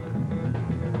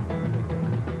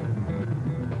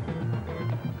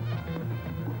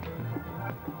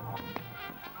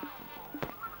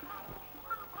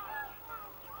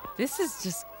 This is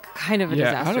just kind of a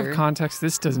disaster. Out of context,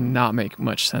 this does not make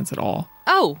much sense at all.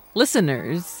 Oh,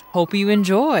 listeners, hope you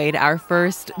enjoyed our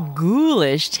first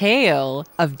ghoulish tale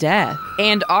of death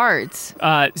and art.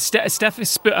 Steph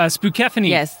Spookephany.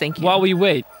 Yes, thank you. While we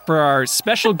wait for our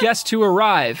special guest to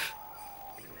arrive.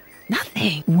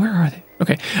 Nothing. Where are they?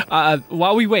 Okay.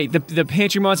 While we wait, the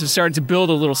Pantry Monsters have started to build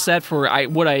a little set for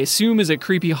what I assume is a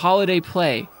creepy holiday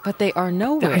play. But they are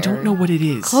nowhere. I don't know what it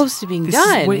is. Close to being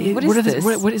done. What is this?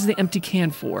 What is the empty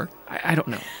can for? I don't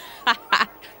know.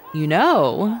 You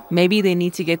know, maybe they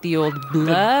need to get the old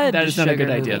blood. That is not a good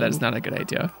idea. moving. That is not a good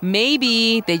idea.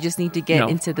 Maybe they just need to get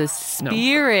into the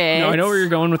spirit. No, I know where you're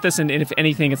going with this, and if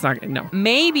anything, it's not. No.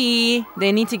 Maybe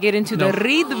they need to get into the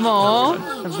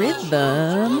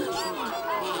rhythm.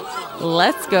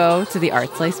 Let's go to the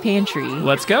Artslice Pantry.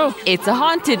 Let's go. It's a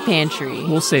haunted pantry.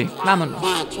 We'll see.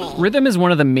 Vámonos. Rhythm is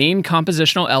one of the main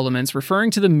compositional elements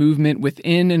referring to the movement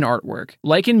within an artwork.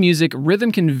 Like in music,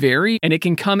 rhythm can vary and it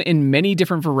can come in many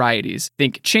different varieties.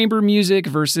 Think chamber music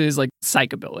versus like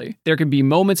psychobilly. There can be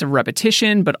moments of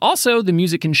repetition, but also the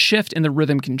music can shift and the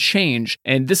rhythm can change.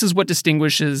 And this is what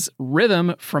distinguishes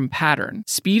rhythm from pattern.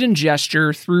 Speed and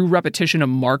gesture through repetition of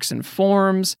marks and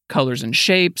forms, colors and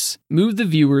shapes, move the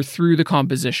viewer through the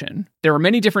composition. There are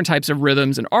many different types of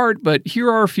rhythms in art, but here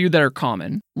are a few that are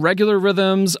common. Regular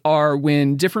rhythms are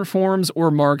when different forms or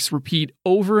marks repeat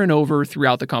over and over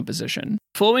throughout the composition.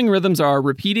 Flowing rhythms are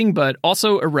repeating but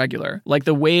also irregular, like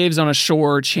the waves on a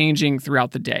shore changing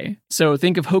throughout the day. So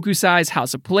think of Hokusai's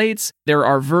House of Plates. There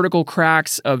are vertical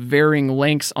cracks of varying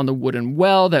lengths on the wooden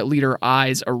well that lead our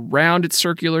eyes around its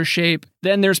circular shape.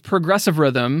 Then there's progressive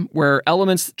rhythm, where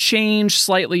elements change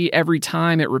slightly every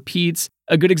time it repeats.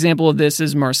 A good example of this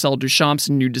is Marcel Duchamp's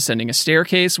Nude Descending a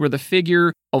Staircase, where the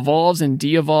figure evolves and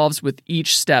de-evolves with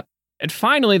each step. And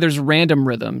finally, there's random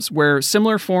rhythms, where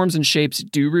similar forms and shapes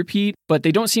do repeat, but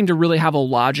they don't seem to really have a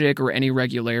logic or any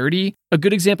regularity. A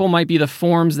good example might be the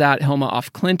forms that Hilma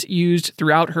af Klint used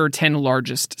throughout her 10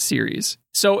 largest series.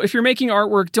 So if you're making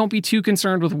artwork, don't be too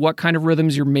concerned with what kind of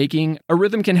rhythms you're making. A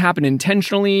rhythm can happen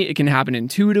intentionally, it can happen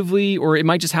intuitively, or it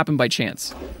might just happen by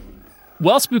chance.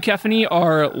 Well, Spookephany,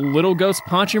 our little ghost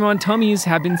Ponchimon tummies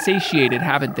have been satiated,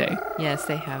 haven't they? Yes,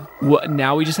 they have. Well,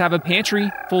 now we just have a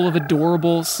pantry full of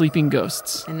adorable sleeping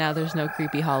ghosts. And now there's no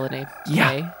creepy holiday.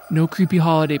 Yeah, no creepy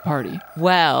holiday party.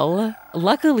 Well,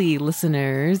 luckily,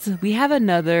 listeners, we have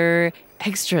another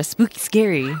extra spooky,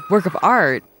 scary work of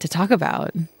art to talk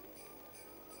about.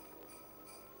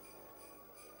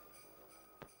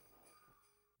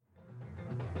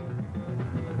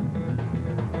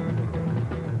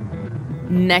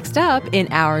 Next up in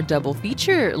our double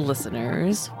feature,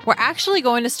 listeners, we're actually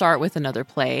going to start with another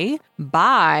play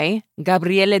by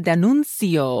Gabriele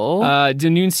D'Annunzio.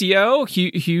 D'Annunzio,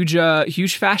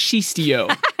 huge fascistio,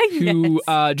 who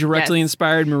directly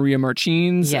inspired Maria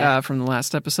Martins from the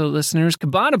last episode, listeners.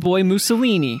 Cabana Boy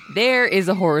Mussolini. There is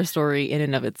a horror story in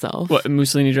and of itself. What,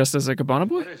 Mussolini dressed as a Cabana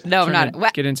Boy? No,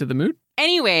 not get into the mood?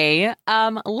 Anyway,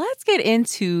 let's get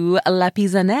into La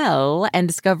Pisanelle and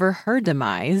discover her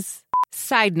demise.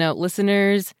 Side note,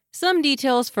 listeners, some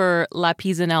details for La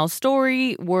Pisanelle's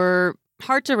story were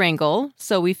hard to wrangle,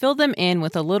 so we filled them in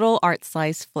with a little art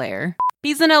slice flair.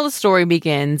 Pisanelle's story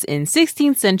begins in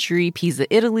 16th century Pisa,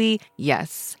 Italy.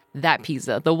 Yes, that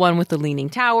Pisa, the one with the leaning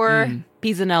tower.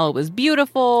 Pisanella was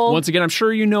beautiful. Once again, I'm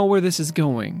sure you know where this is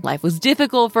going. Life was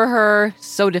difficult for her,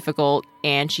 so difficult,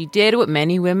 and she did what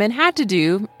many women had to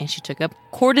do, and she took up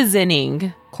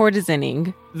courtesaning.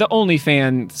 The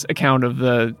OnlyFans account of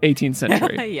the 18th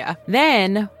century. Yeah.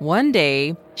 Then, one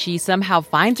day, she somehow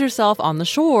finds herself on the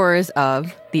shores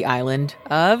of the island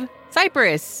of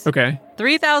Cyprus. Okay.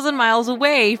 3,000 miles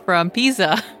away from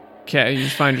Pisa. Okay, you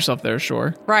just find yourself there,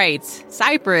 sure. Right.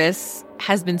 Cyprus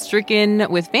has been stricken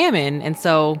with famine, and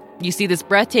so you see this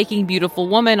breathtaking, beautiful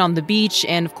woman on the beach,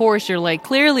 and of course you're like,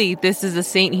 clearly this is a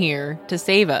saint here to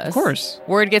save us. Of course.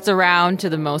 Word gets around to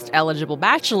the most eligible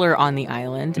bachelor on the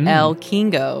island, El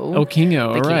Kingo. El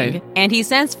Kingo, all right. King, and he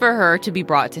sends for her to be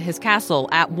brought to his castle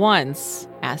at once.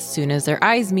 As soon as their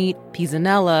eyes meet,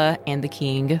 Pisanella and the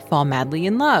king fall madly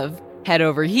in love. Head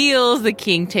over heels, the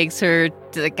king takes her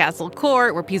to the castle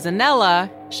court where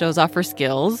Pisanella shows off her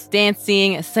skills,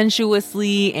 dancing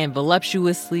sensuously and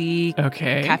voluptuously,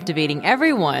 captivating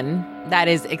everyone. That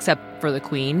is, except for the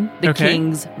queen, the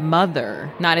king's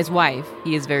mother, not his wife.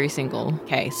 He is very single.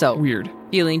 Okay, so weird.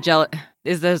 Feeling jealous.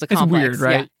 There's a complex. It's weird,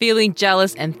 right? Yeah. Feeling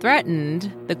jealous and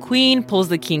threatened, the queen pulls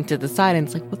the king to the side and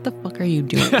it's like, what the fuck are you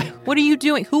doing? What are you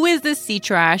doing? Who is this sea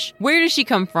trash? Where does she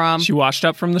come from? She washed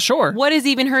up from the shore. What is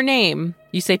even her name?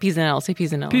 You say Pisanella. Say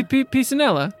Pisanella.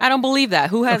 Pisanella. I don't believe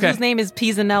that. Whose name is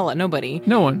Pisanella? Nobody.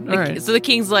 No one. All right. So the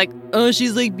king's like, oh,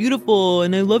 she's like beautiful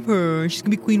and I love her. She's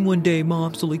gonna be queen one day,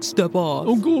 mom. So like, step off.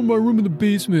 I'll go in my room in the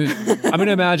basement. I'm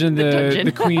gonna imagine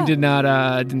the queen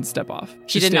didn't step off.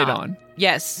 She stayed on.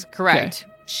 Yes, correct.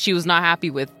 Okay. She was not happy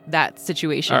with that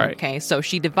situation. All right. Okay, so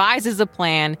she devises a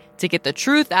plan to get the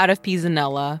truth out of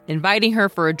Pisanella, inviting her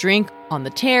for a drink on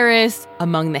the terrace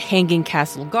among the hanging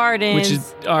castle gardens.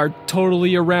 Which are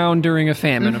totally around during a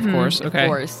famine, of course. Okay. Of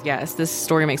course, yes. This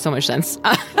story makes so much sense.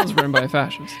 It was written by a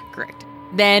fascist. Correct.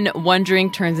 Then one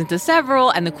drink turns into several,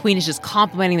 and the queen is just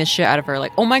complimenting the shit out of her.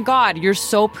 Like, oh my God, you're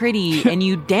so pretty, and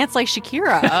you dance like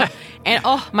Shakira. And,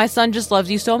 oh, my son just loves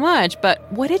you so much.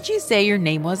 But what did you say your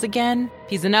name was again?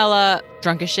 Pisanella,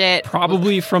 drunk as shit.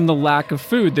 Probably from the lack of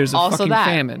food. There's a also fucking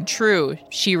famine. True.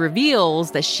 She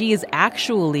reveals that she is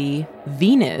actually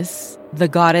Venus, the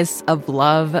goddess of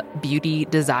love, beauty,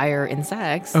 desire, and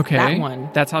sex. Okay. That one.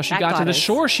 That's how she got to the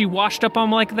shore. She washed up on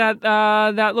like that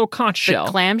little conch shell.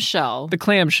 The clamshell. The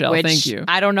clamshell, thank you.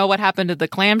 I don't know what happened to the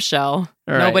clamshell.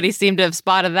 Right. Nobody seemed to have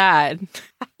spotted that.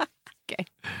 Okay,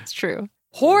 it's true.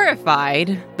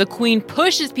 Horrified, the queen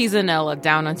pushes Pisanella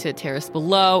down onto a terrace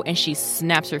below and she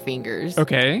snaps her fingers.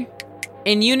 Okay.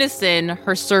 In unison,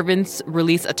 her servants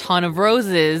release a ton of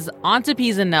roses onto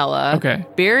Pisanella,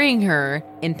 burying her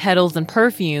in petals and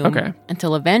perfume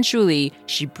until eventually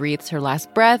she breathes her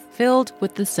last breath filled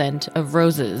with the scent of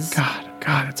roses.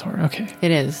 God, it's horrible. Okay.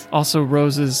 It is. Also,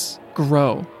 roses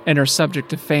grow and are subject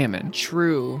to famine.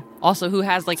 True. Also, who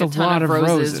has like a ton of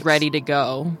roses ready to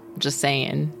go? Just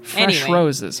saying. Fresh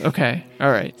roses. Okay.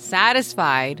 All right.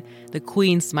 Satisfied, the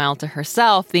queen smiled to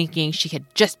herself, thinking she had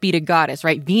just beat a goddess,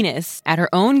 right? Venus, at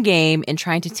her own game in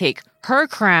trying to take her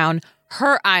crown,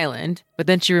 her island. But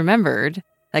then she remembered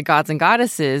that gods and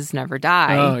goddesses never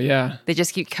die. Oh, yeah. They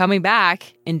just keep coming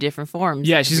back in different forms.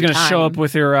 Yeah, she's going to show up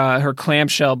with her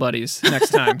clamshell buddies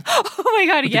next time. Oh my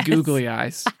God, with yes. the googly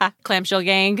eyes. Clamshell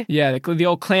gang? Yeah, the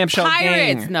old clamshell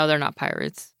gang. Pirates! No, they're not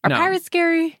pirates. Are pirates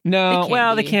scary? No,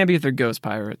 they can be if they're ghost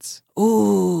pirates.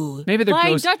 Ooh. Maybe they're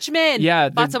Flying ghost... Dutchmen! Yeah.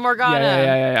 Fata Morgana.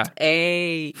 Yeah.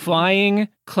 Hey. Flying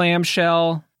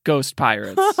clamshell ghost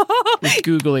pirates with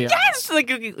googly eyes. Yes! The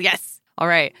googly... Yes. All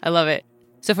right. I love it.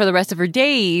 So for the rest of her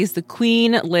days, the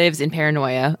queen lives in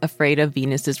paranoia, afraid of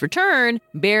Venus's return,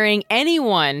 burying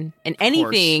anyone and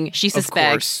anything she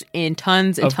suspects in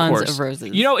tons and tons of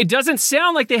roses. You know, it doesn't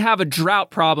sound like they have a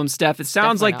drought problem, Steph. It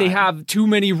sounds Definitely like they have too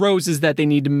many roses that they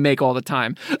need to make all the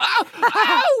time. Queen,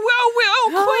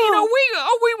 are we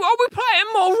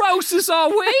planting more roses? Are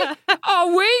we?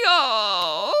 Are we?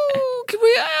 Can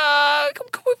we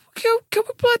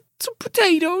plant some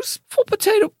potatoes for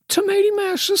tomato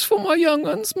mashes for my young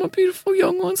ones, my beautiful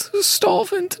young ones who are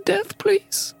starving to death,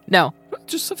 please? No.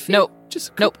 Just a few. Nope. Just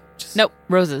a couple. Nope.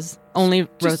 Roses. Only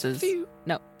Just roses. a few.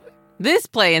 No. This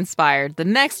play inspired the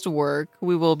next work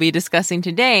we will be discussing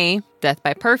today, Death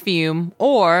by Perfume,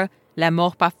 or La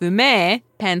Mort Parfumée,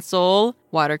 pencil,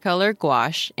 watercolor,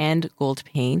 gouache, and gold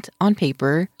paint on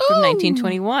paper from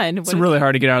 1921. It's really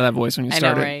hard to get out of that voice when you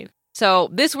start I know, right? So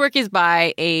this work is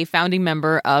by a founding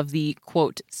member of the,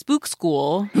 quote, spook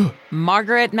school,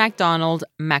 Margaret MacDonald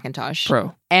Mackintosh.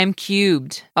 Pro. M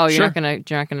cubed. Oh, you're Sure. not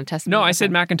gonna test me. No, on I that said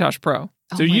one? Macintosh Pro.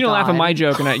 So Oh you my didn't laugh at God. my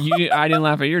joke, and I didn't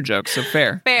laugh at your joke. So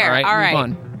fair. Fair. All right. All move right.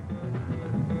 on.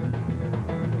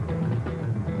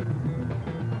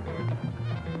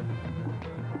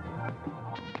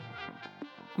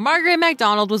 Margaret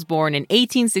MacDonald was born in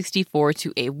 1864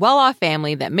 to a well-off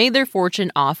family that made their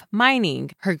fortune off mining.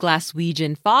 Her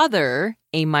Glaswegian father,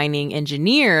 a mining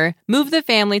engineer, moved the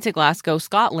family to Glasgow,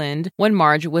 Scotland, when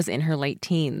Marge was in her late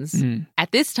teens.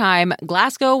 At this time,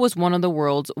 Glasgow was one of the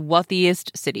world's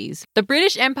wealthiest cities. The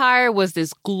British Empire was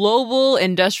this global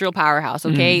industrial powerhouse,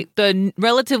 okay? The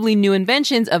relatively new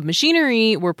inventions of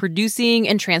machinery were producing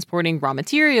and transporting raw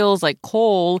materials like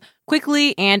coal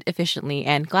quickly and efficiently,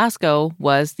 and Glasgow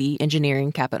was the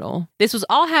engineering capital. This was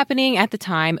all happening at the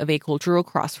time of a cultural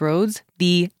crossroads,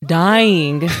 the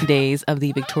dying days of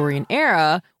the Victorian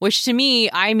era, which to me,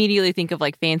 I immediately think of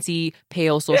like fancy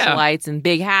pale socialites and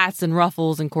big hats and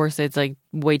ruffles and corsets, like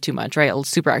way too much, right?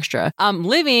 Super extra.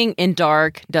 Living in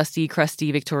dark, dusty,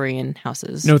 crusty Victorian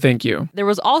houses. No, thank you. There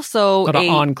was also A lot of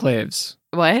enclaves.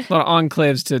 What? A lot of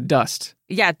enclaves to dust.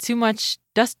 Yeah, too much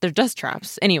dust. They're dust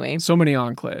traps. Anyway. So many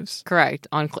enclaves. Correct.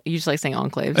 You just like saying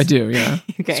enclaves. I do, yeah.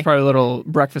 Okay. It's probably a little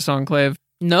breakfast enclave.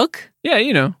 Nook? Yeah,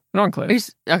 you know, an enclave.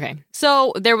 Okay.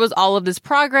 So there was all of this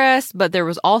progress, but there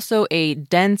was also a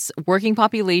dense working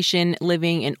population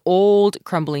living in old,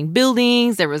 crumbling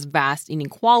buildings. There was vast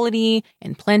inequality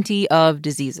and plenty of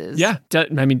diseases. Yeah,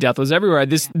 death was everywhere.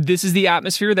 This is the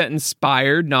atmosphere that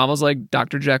inspired novels like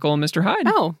Dr. Jekyll and Mr. Hyde.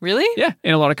 Oh, really? Yeah,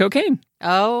 and a lot of cocaine.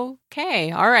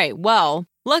 Okay. All right. Well,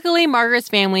 luckily, Margaret's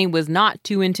family was not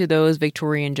too into those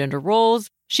Victorian gender roles.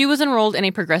 She was enrolled in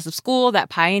a progressive school that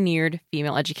pioneered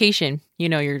female education. You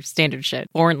know, your standard shit.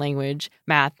 Foreign language,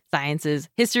 math, sciences,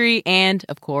 history, and,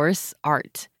 of course,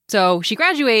 art. So she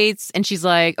graduates and she's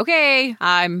like, okay,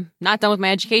 I'm not done with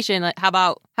my education. How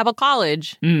about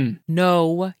college?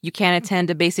 No, you can't attend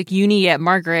a basic uni yet,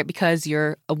 Margaret, because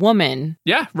you're a woman.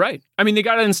 Yeah, right. I mean, they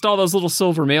got to install those little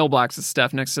silver mailboxes and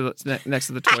stuff next to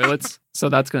the toilets. So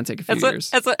that's going to take a few years.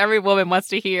 That's what every woman wants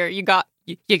to hear. You got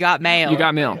mail. You got mail.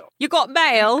 You got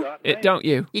mail. Don't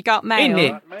you? You got mail. Isn't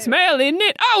it? It's mail, isn't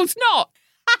it? Oh, it's not.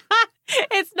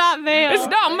 It's not mail. It's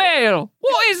not mail.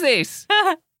 What is this?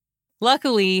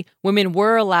 Luckily, women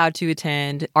were allowed to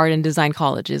attend art and design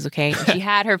colleges, okay? She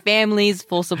had her family's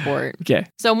full support. Okay.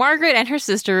 So Margaret and her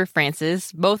sister,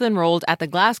 Frances, both enrolled at the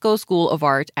Glasgow School of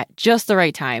Art at just the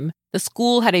right time. The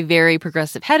school had a very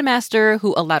progressive headmaster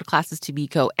who allowed classes to be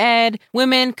co-ed.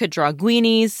 Women could draw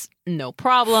guineas, no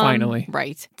problem. Finally.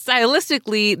 Right.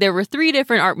 Stylistically, there were 3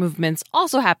 different art movements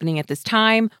also happening at this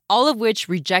time, all of which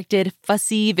rejected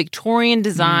fussy Victorian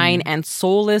design and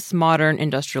soulless modern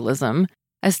industrialism.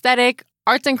 Aesthetic,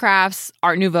 arts and crafts,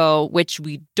 Art Nouveau, which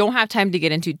we don't have time to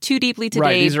get into too deeply today.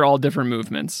 Right, these are all different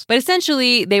movements. But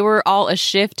essentially, they were all a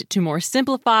shift to more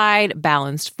simplified,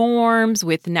 balanced forms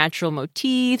with natural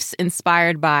motifs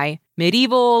inspired by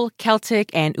medieval, Celtic,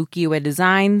 and ukiyo-e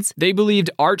designs. They believed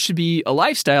art should be a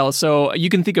lifestyle, so you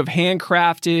can think of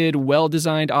handcrafted,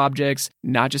 well-designed objects,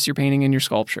 not just your painting and your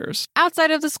sculptures.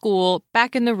 Outside of the school,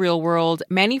 back in the real world,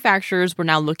 manufacturers were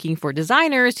now looking for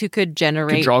designers who could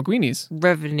generate Could draw guineas.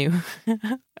 revenue.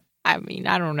 I mean,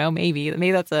 I don't know, maybe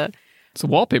that's a... It's a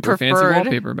wallpaper, fancy Preferred.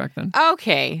 wallpaper back then.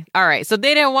 Okay. All right. So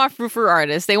they didn't want frou-frou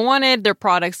artists. They wanted their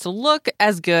products to look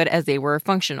as good as they were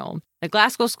functional. The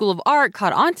Glasgow School of Art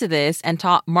caught on to this and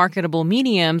taught marketable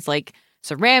mediums like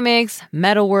ceramics,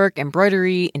 metalwork,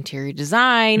 embroidery, interior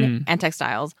design, and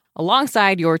textiles,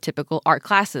 alongside your typical art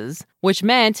classes, which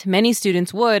meant many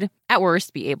students would, at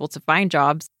worst, be able to find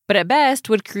jobs, but at best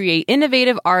would create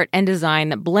innovative art and design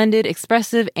that blended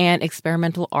expressive and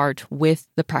experimental art with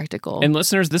the practical. And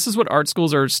listeners, this is what art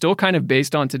schools are still kind of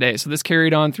based on today. So this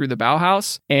carried on through the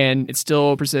Bauhaus, and it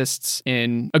still persists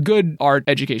in a good art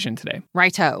education today.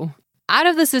 Righto. Out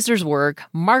of the sisters' work,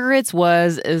 Margaret's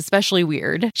was especially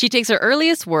weird. She takes her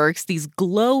earliest works, these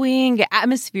glowing,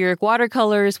 atmospheric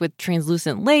watercolors with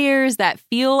translucent layers that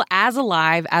feel as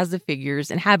alive as the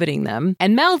figures inhabiting them,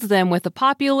 and melds them with the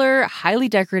popular, highly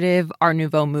decorative Art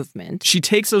Nouveau movement. She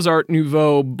takes those Art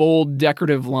Nouveau, bold,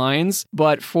 decorative lines,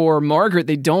 but for Margaret,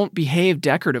 they don't behave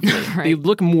decoratively. Right. They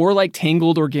look more like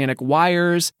tangled organic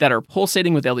wires that are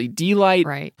pulsating with LED light.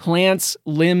 Right. Plants,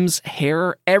 limbs,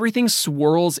 hair, everything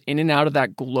swirls in and out of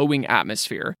that glowing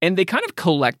atmosphere. And they kind of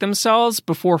collect themselves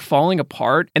before falling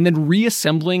apart and then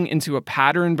reassembling into a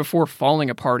pattern before falling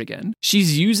apart again.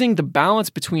 She's using the balance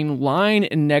between line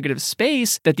and negative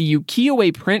space that the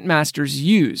ukiyo-e printmasters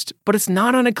used, but it's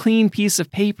not on a clean piece of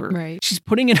paper. Right. She's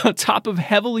putting it on top of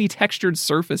heavily textured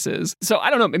surfaces. So I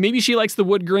don't know, maybe she likes the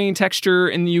wood grain texture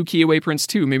in the ukiyo-e prints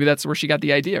too. Maybe that's where she got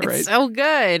the idea, right? It's so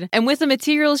good. And with the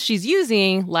materials she's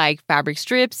using, like fabric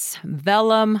strips,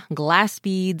 vellum, glass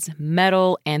beads,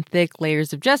 metal, and thick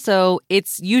layers of gesso,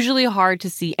 it's usually hard to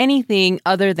see anything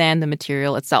other than the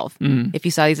material itself. If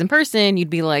you saw these in person, you'd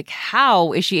be like,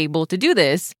 how is she able to do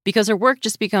this? Because her work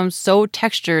just becomes so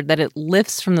textured that it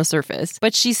lifts from the surface.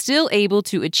 But she's still able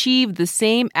to achieve the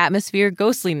same atmospheric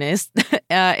ghostliness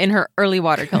in her early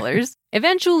watercolors.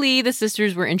 Eventually, the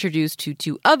sisters were introduced to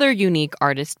two other unique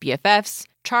artist BFFs,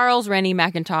 Charles Rennie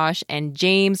Mackintosh and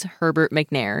James Herbert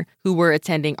McNair, who were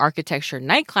attending architecture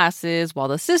night classes while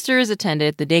the sisters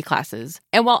attended the day classes.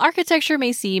 And while architecture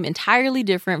may seem entirely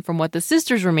different from what the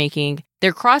sisters were making,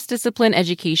 their cross-discipline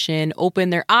education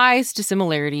opened their eyes to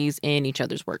similarities in each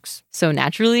other's works. So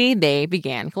naturally, they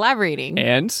began collaborating.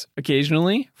 And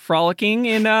occasionally frolicking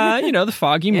in, the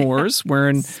foggy moors,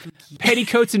 wearing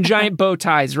petticoats and giant bow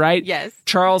ties, right? Yes.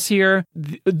 Charles here,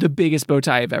 the biggest bow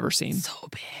tie I've ever seen. So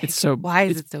big. It's so Why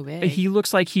is it so big? He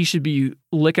looks like he should be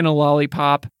licking a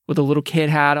lollipop with a little kid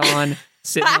hat on,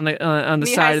 sitting on the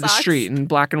side of the street in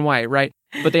black and white, right?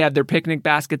 But they have their picnic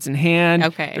baskets in hand.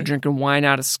 Okay. They're drinking wine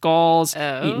out of skulls,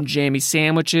 eating jammy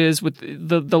sandwiches with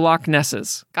the Loch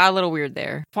Nesses. Got a little weird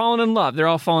there. Falling in love. They're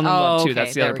all falling in love, too. Okay,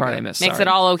 That's the there other we part go. I missed. Makes Sorry. it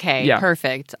all okay. Yeah.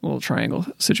 Perfect. A little triangle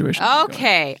situation.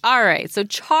 Okay. All right. So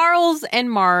Charles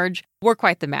and Marge were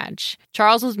quite the match.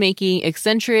 Charles was making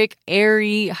eccentric,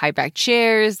 airy, high-back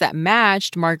chairs that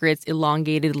matched Margaret's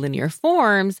elongated linear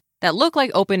forms that look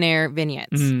like open-air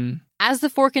vignettes. As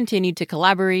the four continued to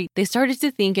collaborate, they started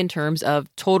to think in terms of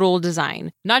total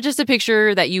design. Not just a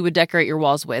picture that you would decorate your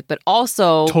walls with, but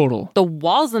also the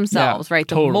walls themselves, right?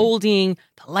 The molding,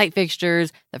 the light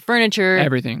fixtures, the furniture.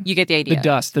 Everything. You get the idea.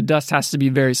 The dust has to be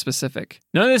very specific.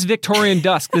 None of this Victorian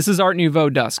dusk. This is Art Nouveau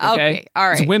dusk, okay? All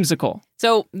right. It's whimsical.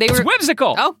 So It's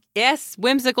whimsical! Oh, yes.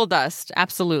 Whimsical dust.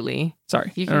 Absolutely.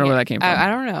 Sorry. I don't know where that came from.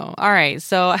 I don't know. All right.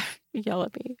 So yell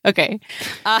at me. Okay.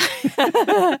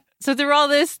 So through all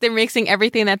this, they're mixing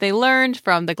everything that they learned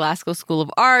from the Glasgow School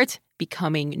of Art,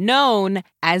 becoming known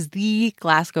as the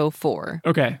Glasgow Four.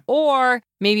 Okay. Or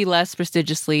maybe less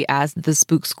prestigiously as the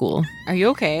Spook School. Are you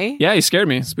okay? Yeah, you scared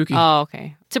me. Spooky. Oh,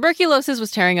 okay. Tuberculosis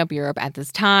was tearing up Europe at this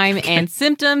time, and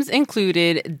symptoms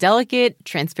included delicate,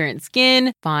 transparent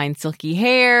skin, fine, silky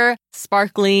hair,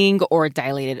 sparkling or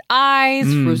dilated eyes,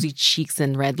 rosy cheeks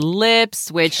and red lips,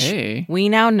 which we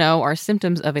now know are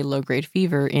symptoms of a low-grade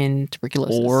fever in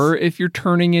tuberculosis. Or if you're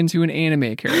turning into an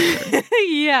anime character.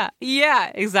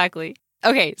 Yeah, exactly.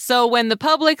 Okay, so when the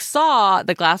public saw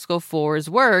the Glasgow Four's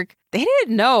work, they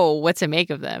didn't know what to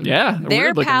make of them. Yeah,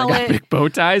 their palette, they got big bow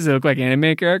ties. They look like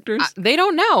anime characters. They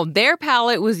don't know. Their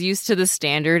palette was used to the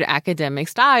standard academic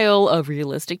style of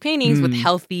realistic paintings with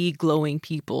healthy, glowing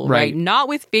people, right? Not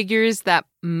with figures that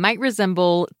might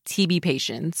resemble TB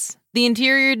patients. The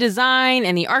interior design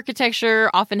and the architecture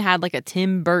often had like a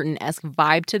Tim Burton-esque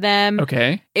vibe to them.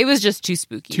 Okay. It was just too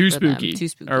spooky. Too spooky.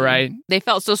 All right. They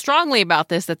felt so strongly about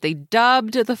this that they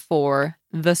dubbed the Four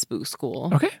the Spook School.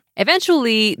 Okay.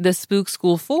 Eventually, the Spook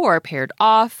School Four paired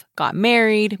off, got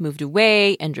married, moved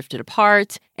away, and drifted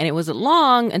apart. And it wasn't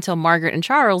long until Margaret and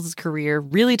Charles' career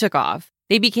really took off.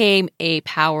 They became a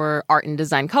power art and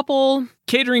design couple.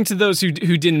 Catering to those who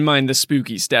didn't mind the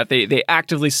spooky stuff. They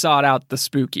actively sought out the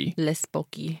spooky. Les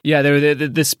spooky. Yeah, they were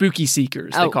the spooky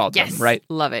seekers, they called them, right?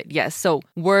 Love it, yes. So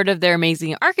word of their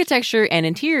amazing architecture and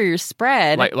interiors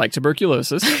spread. Like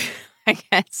tuberculosis. I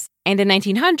guess. And in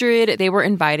 1900, they were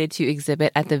invited to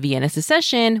exhibit at the Vienna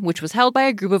Secession, which was held by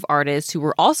a group of artists who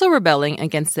were also rebelling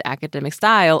against the academic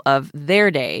style of their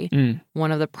day.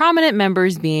 One of the prominent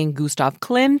members being Gustav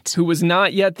Klimt. Who was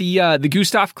not yet the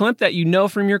Gustav Klimt that you know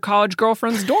from your college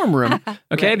girlfriend's dorm room,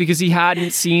 okay? Right. Because he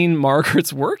hadn't seen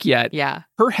Margaret's work yet. Yeah.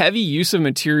 Her heavy use of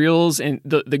materials and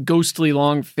the ghostly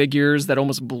long figures that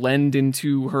almost blend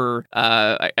into her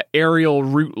aerial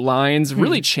root lines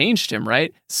really changed him,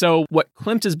 right? So what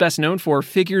Klimt is best known for,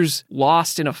 figures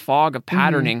lost in a fog of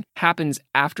patterning, happens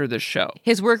after the show.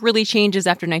 His work really changes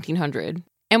after 1900.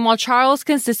 And while Charles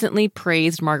consistently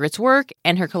praised Margaret's work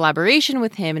and her collaboration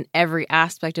with him in every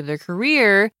aspect of their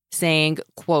career, saying,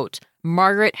 quote,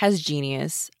 "Margaret has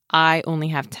genius, I only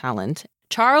have talent,"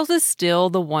 Charles is still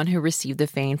the one who received the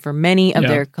fame for many of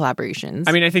their collaborations.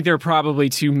 I mean, I think they were probably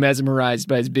too mesmerized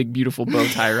by his big, beautiful bow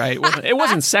tie, right? It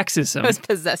wasn't sexism. It was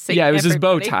possessing. Yeah, it was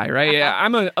everybody. his bow tie, right? Yeah,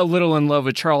 I'm a little in love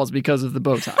with Charles because of the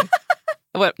bow tie.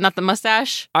 What, not the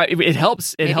mustache? It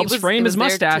helps. It helps frame his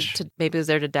mustache. Maybe it was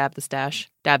there to dab the stash.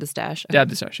 Dab the stash. Dab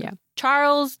the stash. Yeah.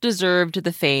 Charles deserved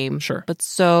the fame. Sure. But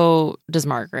so does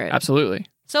Margaret. Absolutely.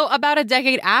 So about a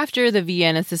decade after the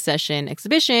Vienna Secession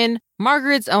exhibition,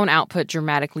 Margaret's own output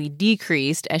dramatically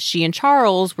decreased as she and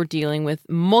Charles were dealing with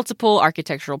multiple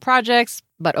architectural projects.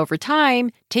 But over time,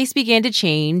 tastes began to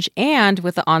change, and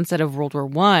with the onset of World War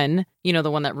I, you know, the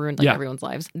one that ruined everyone's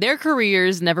lives, their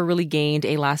careers never really gained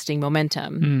a lasting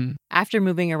momentum. After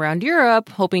moving around Europe,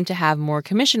 hoping to have more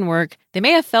commission work, they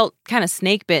may have felt kind of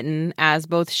snake-bitten as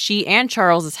both she and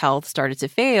Charles's health started to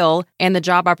fail and the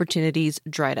job opportunities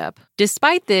dried up.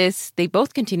 Despite this, they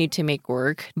both continued to make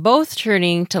work, both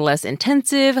turning to less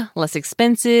intensive, less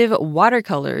expensive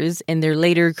watercolors in their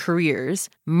later careers.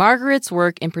 Margaret's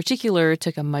work in particular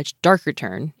took a much darker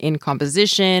turn in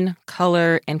composition,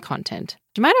 color, and content.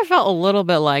 She might have felt a little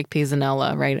bit like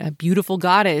Pisanella, right? A beautiful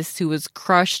goddess who was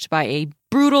crushed by a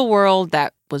brutal world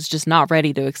that was just not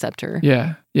ready to accept her.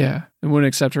 Yeah. It wouldn't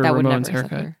accept her That would Ramone's never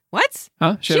accept haircut. her. What?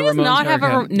 Huh? She does not have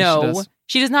a... No.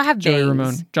 She does not have Johnny bangs.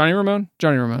 Ramone.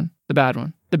 Johnny Ramone. The bad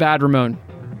one. The bad Ramone.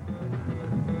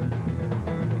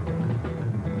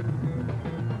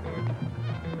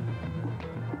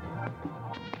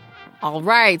 All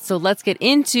right, so let's get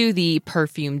into The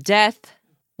Perfumed Death,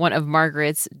 one of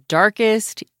Margaret's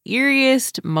darkest,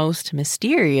 eeriest, most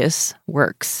mysterious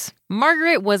works.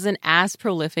 Margaret wasn't as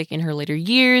prolific in her later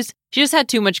years. She just had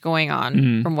too much going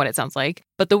on, from what it sounds like.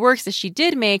 But the works that she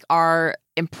did make are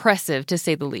impressive, to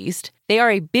say the least. They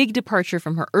are a big departure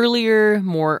from her earlier,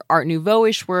 more Art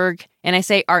Nouveau-ish work. And I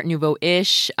say Art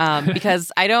Nouveau-ish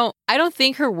because I don't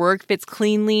think her work fits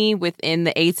cleanly within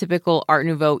the atypical Art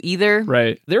Nouveau either.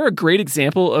 Right. They're a great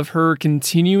example of her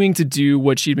continuing to do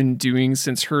what she'd been doing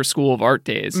since her School of Art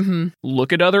days.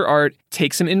 Look at other art,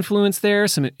 take some influence there,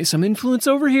 some influence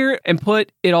over here, and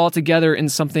put it all together in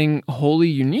something wholly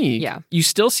unique. Yeah. You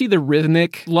still see the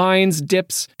rhythmic lines,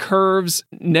 dips, curves,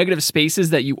 negative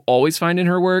spaces that you always find in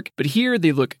her work, but here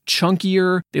they look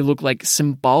chunkier, they look like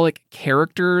symbolic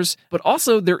characters, but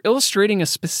also they're illustrating a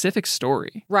specific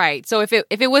story. Right. So if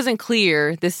it wasn't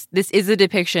clear, this is a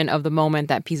depiction of the moment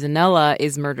that Pisanella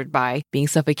is murdered by being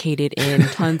suffocated in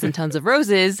tons and tons of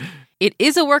roses. It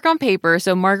is a work on paper,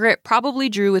 so Margaret probably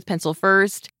drew with pencil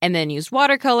first and then used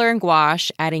watercolor and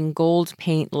gouache, adding gold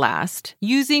paint last.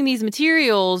 Using these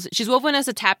materials, she's woven us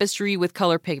a tapestry with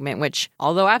color pigment, which,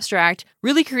 although abstract,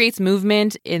 really creates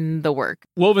movement in the work.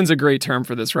 Woven's a great term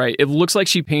for this, right? It looks like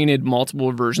she painted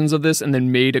multiple versions of this and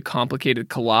then made a complicated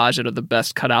collage out of the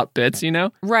best cutout bits, you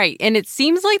know? Right, and it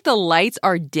seems like the lights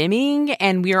are dimming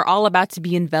and we are all about to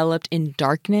be enveloped in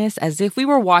darkness as if we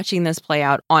were watching this play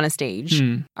out on a stage.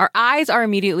 Our eyes are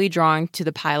immediately drawn to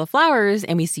the pile of flowers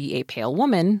and we see a pale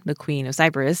woman, the Queen of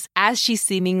Cyprus, as she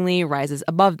seemingly rises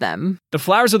above them. The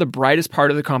flowers are the brightest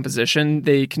part of the composition.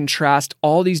 They contrast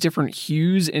all these different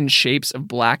hues and shapes of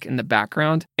black in the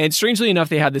background. And strangely enough,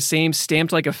 they have the same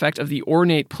stamped-like effect of the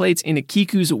ornate plates in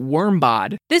Akiku's worm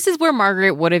bod. This is where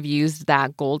Margaret would have used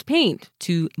that gold paint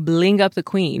to bling up the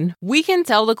Queen. We can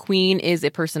tell the Queen is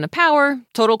a person of power,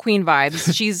 total Queen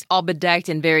vibes. She's all bedecked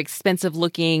in very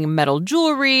expensive-looking metal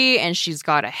jewelry, and she's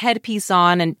got a headpiece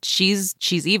on, and she's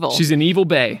evil. She's an evil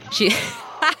bae.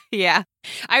 Yeah.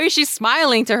 I mean, she's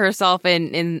smiling to herself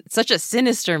in such a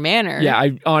sinister manner. Yeah,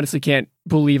 I honestly can't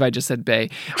believe I just said bay.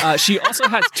 She also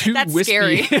has two That's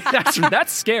wispy... scary.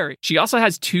 that's scary. She also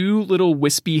has two little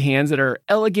wispy hands that are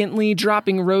elegantly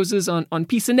dropping roses on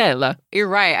Pisanella. You're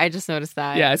right. I just noticed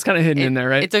that. Yeah, it's kind of hidden in there,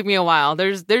 right? It took me a while.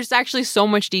 There's actually so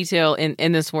much detail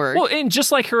in this work. Well, and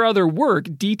just like her other work,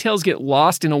 details get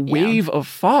lost in a wave of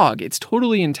fog. It's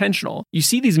totally intentional. You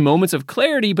see these moments of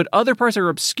clarity, but other parts are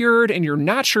obscured and you're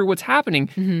not sure what's happening.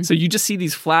 Mm-hmm. So you just see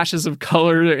these flashes of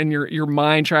color and your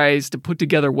mind tries to put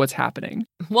together what's happening.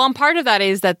 Well, and part of that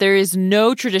is that there is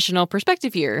no traditional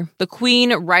perspective here. The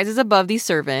queen rises above these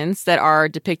servants that are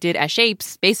depicted as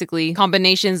shapes, basically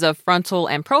combinations of frontal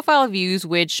and profile views,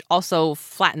 which also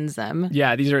flattens them.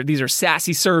 Yeah, these are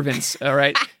sassy servants, all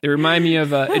right? They remind me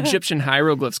of Egyptian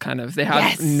hieroglyphs, kind of. They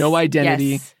have no identity.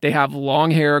 Yes. They have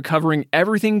long hair covering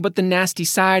everything but the nasty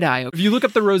side eye. If you look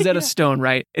up the Rosetta Stone,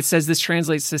 right, it says this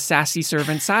translates to sassy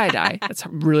servant side eye. That's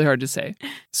really hard to say.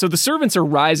 So the servants are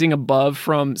rising above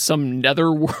from some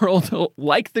netherworld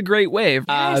like the Great Wave.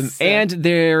 Yes. And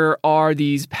there are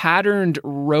these patterned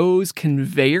rose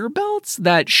conveyor belts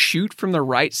that shoot from the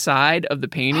right side of the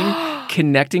painting,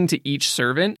 connecting to each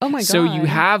servant. Oh my God. So you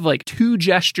have like two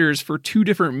gestures for two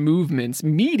different movements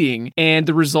meeting, and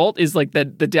the result is like the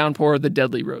downpour of the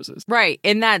deadly roses. Right.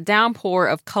 In that downpour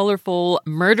of colorful,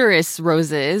 murderous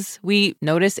roses, we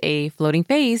notice a floating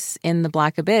face in the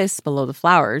black abyss below the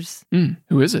flowers.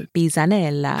 Who is it?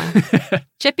 Pisanella.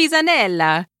 C'è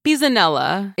Pisanella.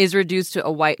 Pisanella is reduced to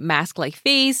a white mask-like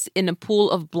face in a pool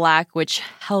of black, which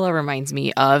hella reminds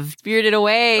me of Spirited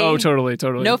Away. Oh, totally.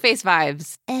 No face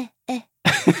vibes. Okay.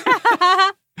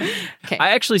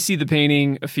 I actually see the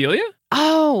painting Ophelia.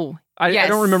 Oh, I yes.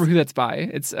 don't remember who that's by.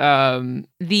 It's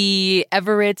the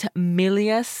Everett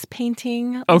Milius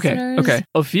painting. Okay. listeners.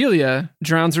 Ophelia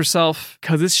drowns herself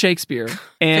because it's Shakespeare.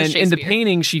 And in the Shakespeare.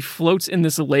 painting, she floats in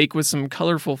this lake with some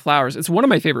colorful flowers. It's one of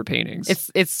my favorite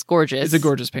paintings. It's gorgeous. It's a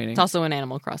gorgeous painting. It's also an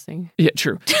Animal Crossing. Yeah,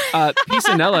 true.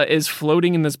 Pisanella is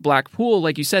floating in this black pool,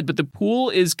 like you said, but the pool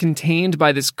is contained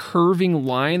by this curving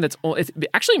line it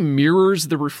actually mirrors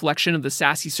the reflection of the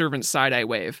sassy servant side-eye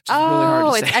wave. Which is really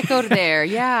hard to it's say. echoed there.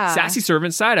 Yeah. Sassy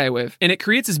servant side-eye wave. And it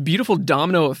creates this beautiful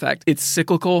domino effect. It's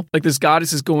cyclical. Like this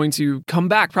goddess is going to come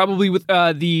back, probably with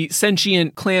the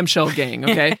sentient clamshell gang,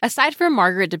 okay? Aside from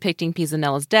Margaret depicting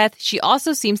Pisanella's death, she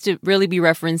also seems to really be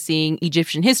referencing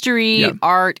Egyptian history,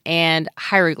 art, and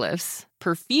hieroglyphs.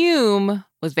 Perfume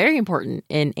was very important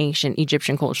in ancient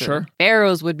Egyptian culture. Sure.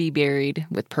 Pharaohs would be buried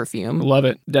with perfume. Love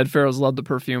it. Dead pharaohs love the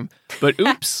perfume. But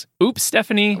oops,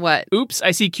 Stephanie. What? Oops,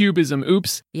 I see cubism.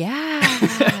 Oops. Yeah.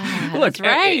 Look, That's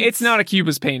right. It's not a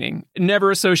Cubist painting,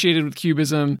 never associated with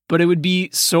Cubism, but it would be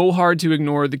so hard to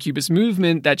ignore the Cubist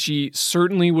movement that she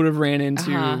certainly would have ran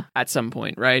into at some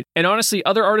point, right? And honestly,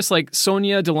 other artists like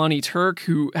Sonia Delany-Turk,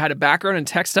 who had a background in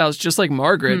textiles just like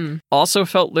Margaret, also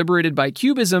felt liberated by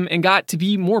Cubism and got to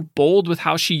be more bold with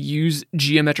how she used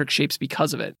geometric shapes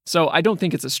because of it. So I don't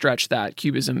think it's a stretch that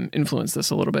Cubism influenced this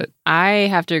a little bit. I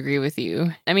have to agree with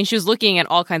you. I mean, she was looking at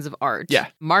all kinds of art. Yeah.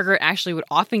 Margaret actually would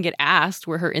often get asked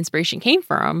where her inspiration came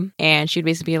from, and she'd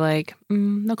basically be like,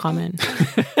 no comment.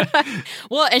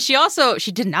 Well, and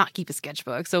she did not keep a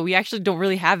sketchbook, so we actually don't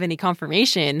really have any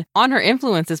confirmation on her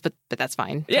influences, but that's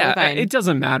fine. Yeah, Totally fine. it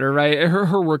doesn't matter, right?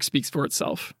 Her work speaks for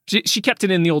itself. She kept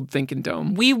it in the old Thinking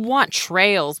Dome. We want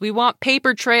trails. We want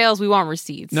paper trails. We want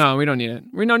receipts. No, we don't need it.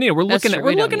 We don't need it. We're That's looking true.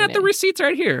 We don't at need the it. receipts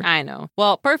right here. I know.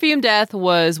 Well, Perfume Death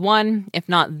was one, if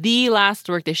not the last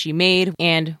work that she made.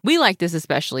 And we like this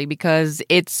especially because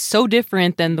it's so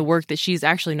different than the work that she's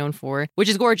actually known for, which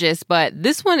is gorgeous. But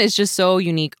this one is just so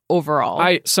unique overall.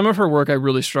 Some of her work I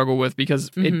really struggle with because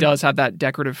it does have that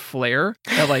decorative flair,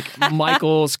 that like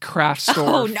Michael's craft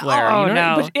store flair. You know?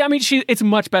 No. But I mean, it's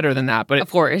much better than that. But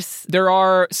Of course. there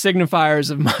are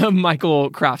signifiers of Michael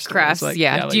Craft stores. Crafts, Like,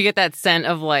 yeah. Do you get that scent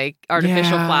of like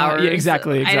artificial flowers? Yeah,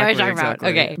 exactly. I know what you're talking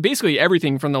exactly. about. Okay. Basically,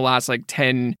 everything from the last like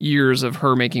 10 years of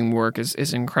her making work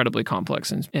is incredibly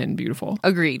complex and beautiful.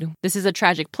 Agreed. This is a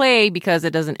tragic play because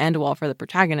it doesn't end well for the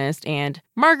protagonist, and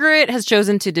Margaret has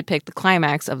chosen to depict the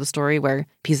climax of the story where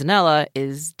Pisanella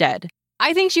is dead.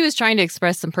 I think she was trying to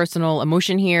express some personal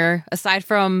emotion here. Aside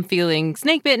from feeling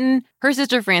snake-bitten, her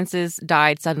sister Frances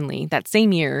died suddenly that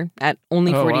same year at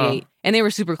only 48. Wow. And they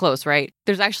were super close, right?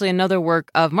 There's actually another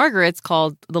work of Margaret's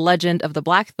called The Legend of the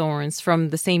Blackthorns from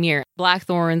the same year.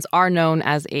 Blackthorns are known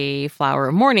as a flower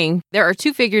of mourning. There are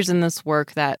two figures in this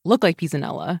work that look like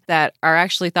Pisanella that are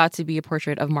actually thought to be a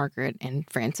portrait of Margaret and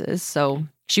Frances. So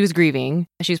she was grieving.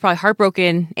 She was probably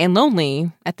heartbroken and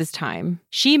lonely at this time.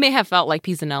 She may have felt like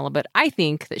Pisanella, but I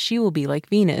think that she will be like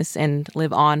Venus and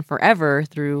live on forever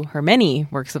through her many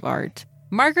works of art.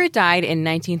 Margaret died in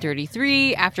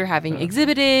 1933 after having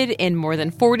exhibited in more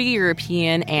than 40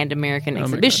 European and American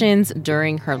exhibitions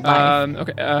during her life.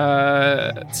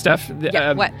 Steph.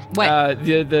 What?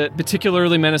 The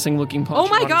particularly menacing looking punch. Oh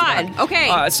my God.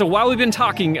 Okay. So while we've been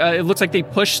talking, it looks like they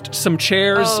pushed some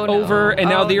chairs over, and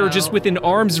now they are just within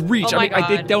arm's reach.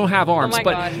 They don't have arms,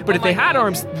 but if they had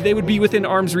arms, they would be within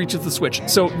arm's reach of the switch.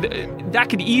 So that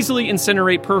could easily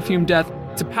incinerate Perfume Death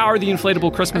to power the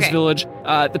inflatable Christmas village.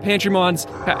 The Pantrymons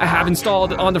have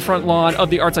installed on the front lawn of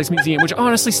the ArtSlice Museum, which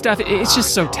honestly, Steph, it's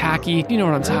just so tacky. You know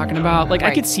what I'm talking about? Like,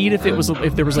 I could see it if there was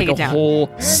like a whole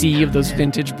sea of those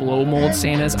vintage blow mold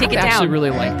Santas. I would actually really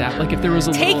like that. Like, if there was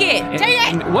a Take it!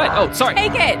 What? Oh, sorry.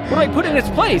 Take it! What do I put in its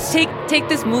place? Take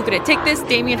this, move it. Take this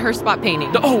Damien Hirst spot painting.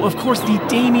 Oh, of course, the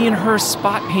Damien Hirst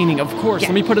spot painting. Of course.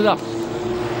 Let me put it up.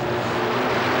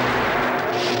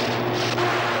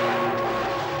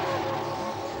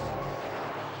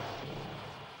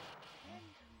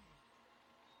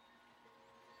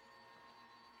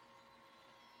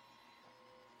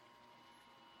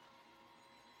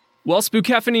 Well,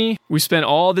 Spookephany, we spent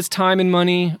all this time and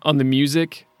money on the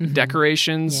music,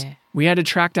 decorations. Yeah. We had to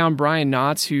track down Brian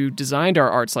Knotts, who designed our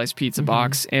ArtSlice pizza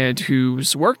box and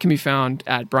whose work can be found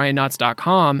at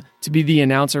brianknotts.com to be the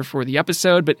announcer for the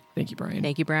episode. But thank you, Brian.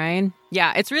 Thank you, Brian.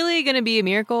 Yeah, it's really going to be a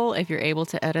miracle if you're able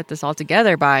to edit this all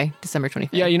together by December 25th.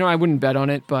 Yeah, I wouldn't bet on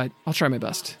it, but I'll try my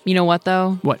best. You know what,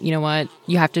 though? What? You know what?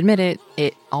 You have to admit it.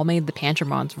 It all made the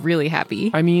Pantrymons really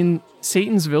happy. I mean,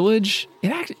 Satan's Village,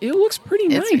 it looks pretty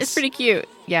nice. It's pretty cute.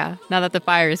 Yeah, now that the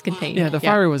fire is contained. Yeah, the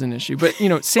fire was an issue. But,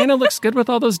 Santa looks good with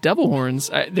all those devil horns.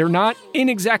 They're not in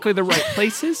exactly the right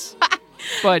places,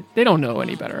 but they don't know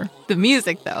any better. The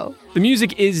music, though. The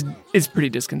music is pretty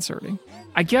disconcerting.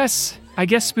 I guess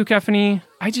Spookephany,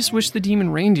 I just wish the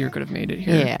demon reindeer could have made it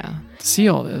here. Yeah. To see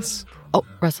all this. Oh,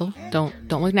 Russell, don't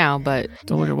look now, but...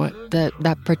 Don't look at what?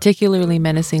 That particularly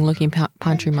menacing looking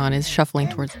Pantrymon is shuffling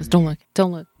towards us. Don't look.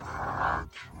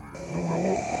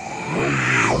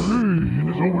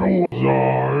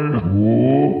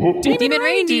 Demon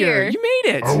reindeer! You made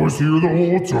it! I was here the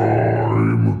whole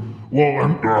time.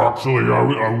 Well, actually, I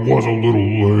was a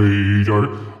little late.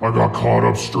 I got caught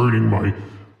up straining my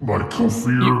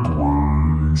kefir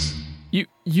greens. You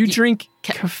drink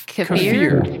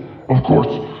kefir? Of course,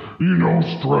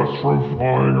 stress from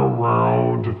flying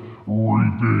around,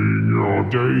 reaping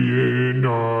day in,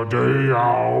 day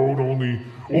out, only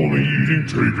eating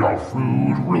takeout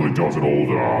food really does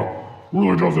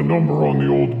a number on the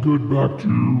old good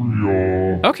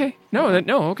bacteria. Okay. No,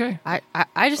 okay. I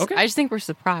just think we're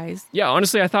surprised. Yeah,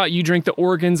 honestly, I thought you drank the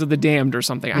organs of the damned or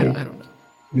something. I don't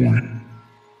know.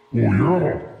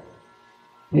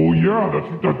 Well, yeah,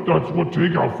 that's what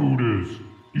takeout food is.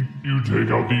 You take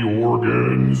out the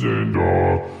organs and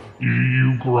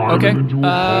you grind them into a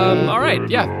pulp. All right,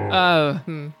 yeah.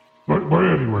 But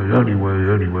anyway,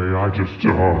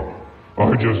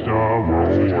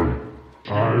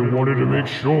 I wanted to make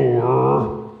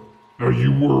sure that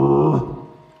you were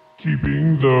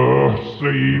keeping the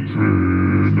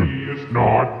Satan,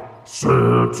 not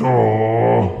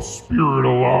Santa, spirit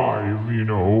alive,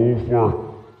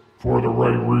 for the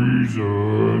right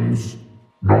reasons.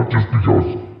 Not just because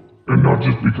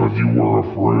you were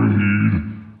afraid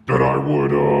that I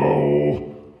would,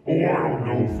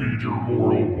 feed your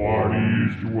mortal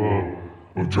bodies to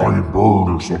a giant bird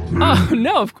or something. Oh,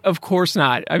 no, of course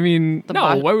not. I mean,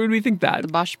 why would we think that? The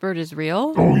Bosch bird is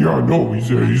real? Oh, yeah, no,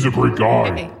 he's a great guy.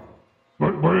 Okay.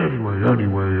 But anyway, I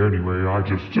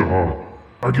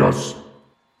guess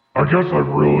I've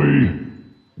really,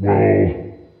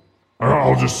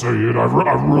 I'll just say it. I've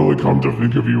really come to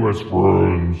think of you as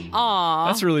friends. Aww.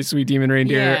 That's really sweet, Demon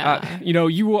Reindeer. Yeah.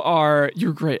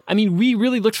 You're great. I mean, we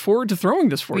really looked forward to throwing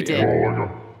this for you. Did.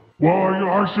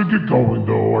 I should get going,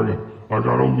 though. I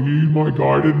gotta lead my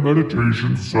guided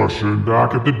meditation session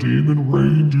back at the Demon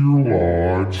Reindeer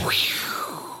Lodge.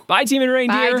 Bye, Demon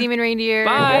Reindeer. Bye, Demon Reindeer.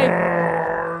 Bye.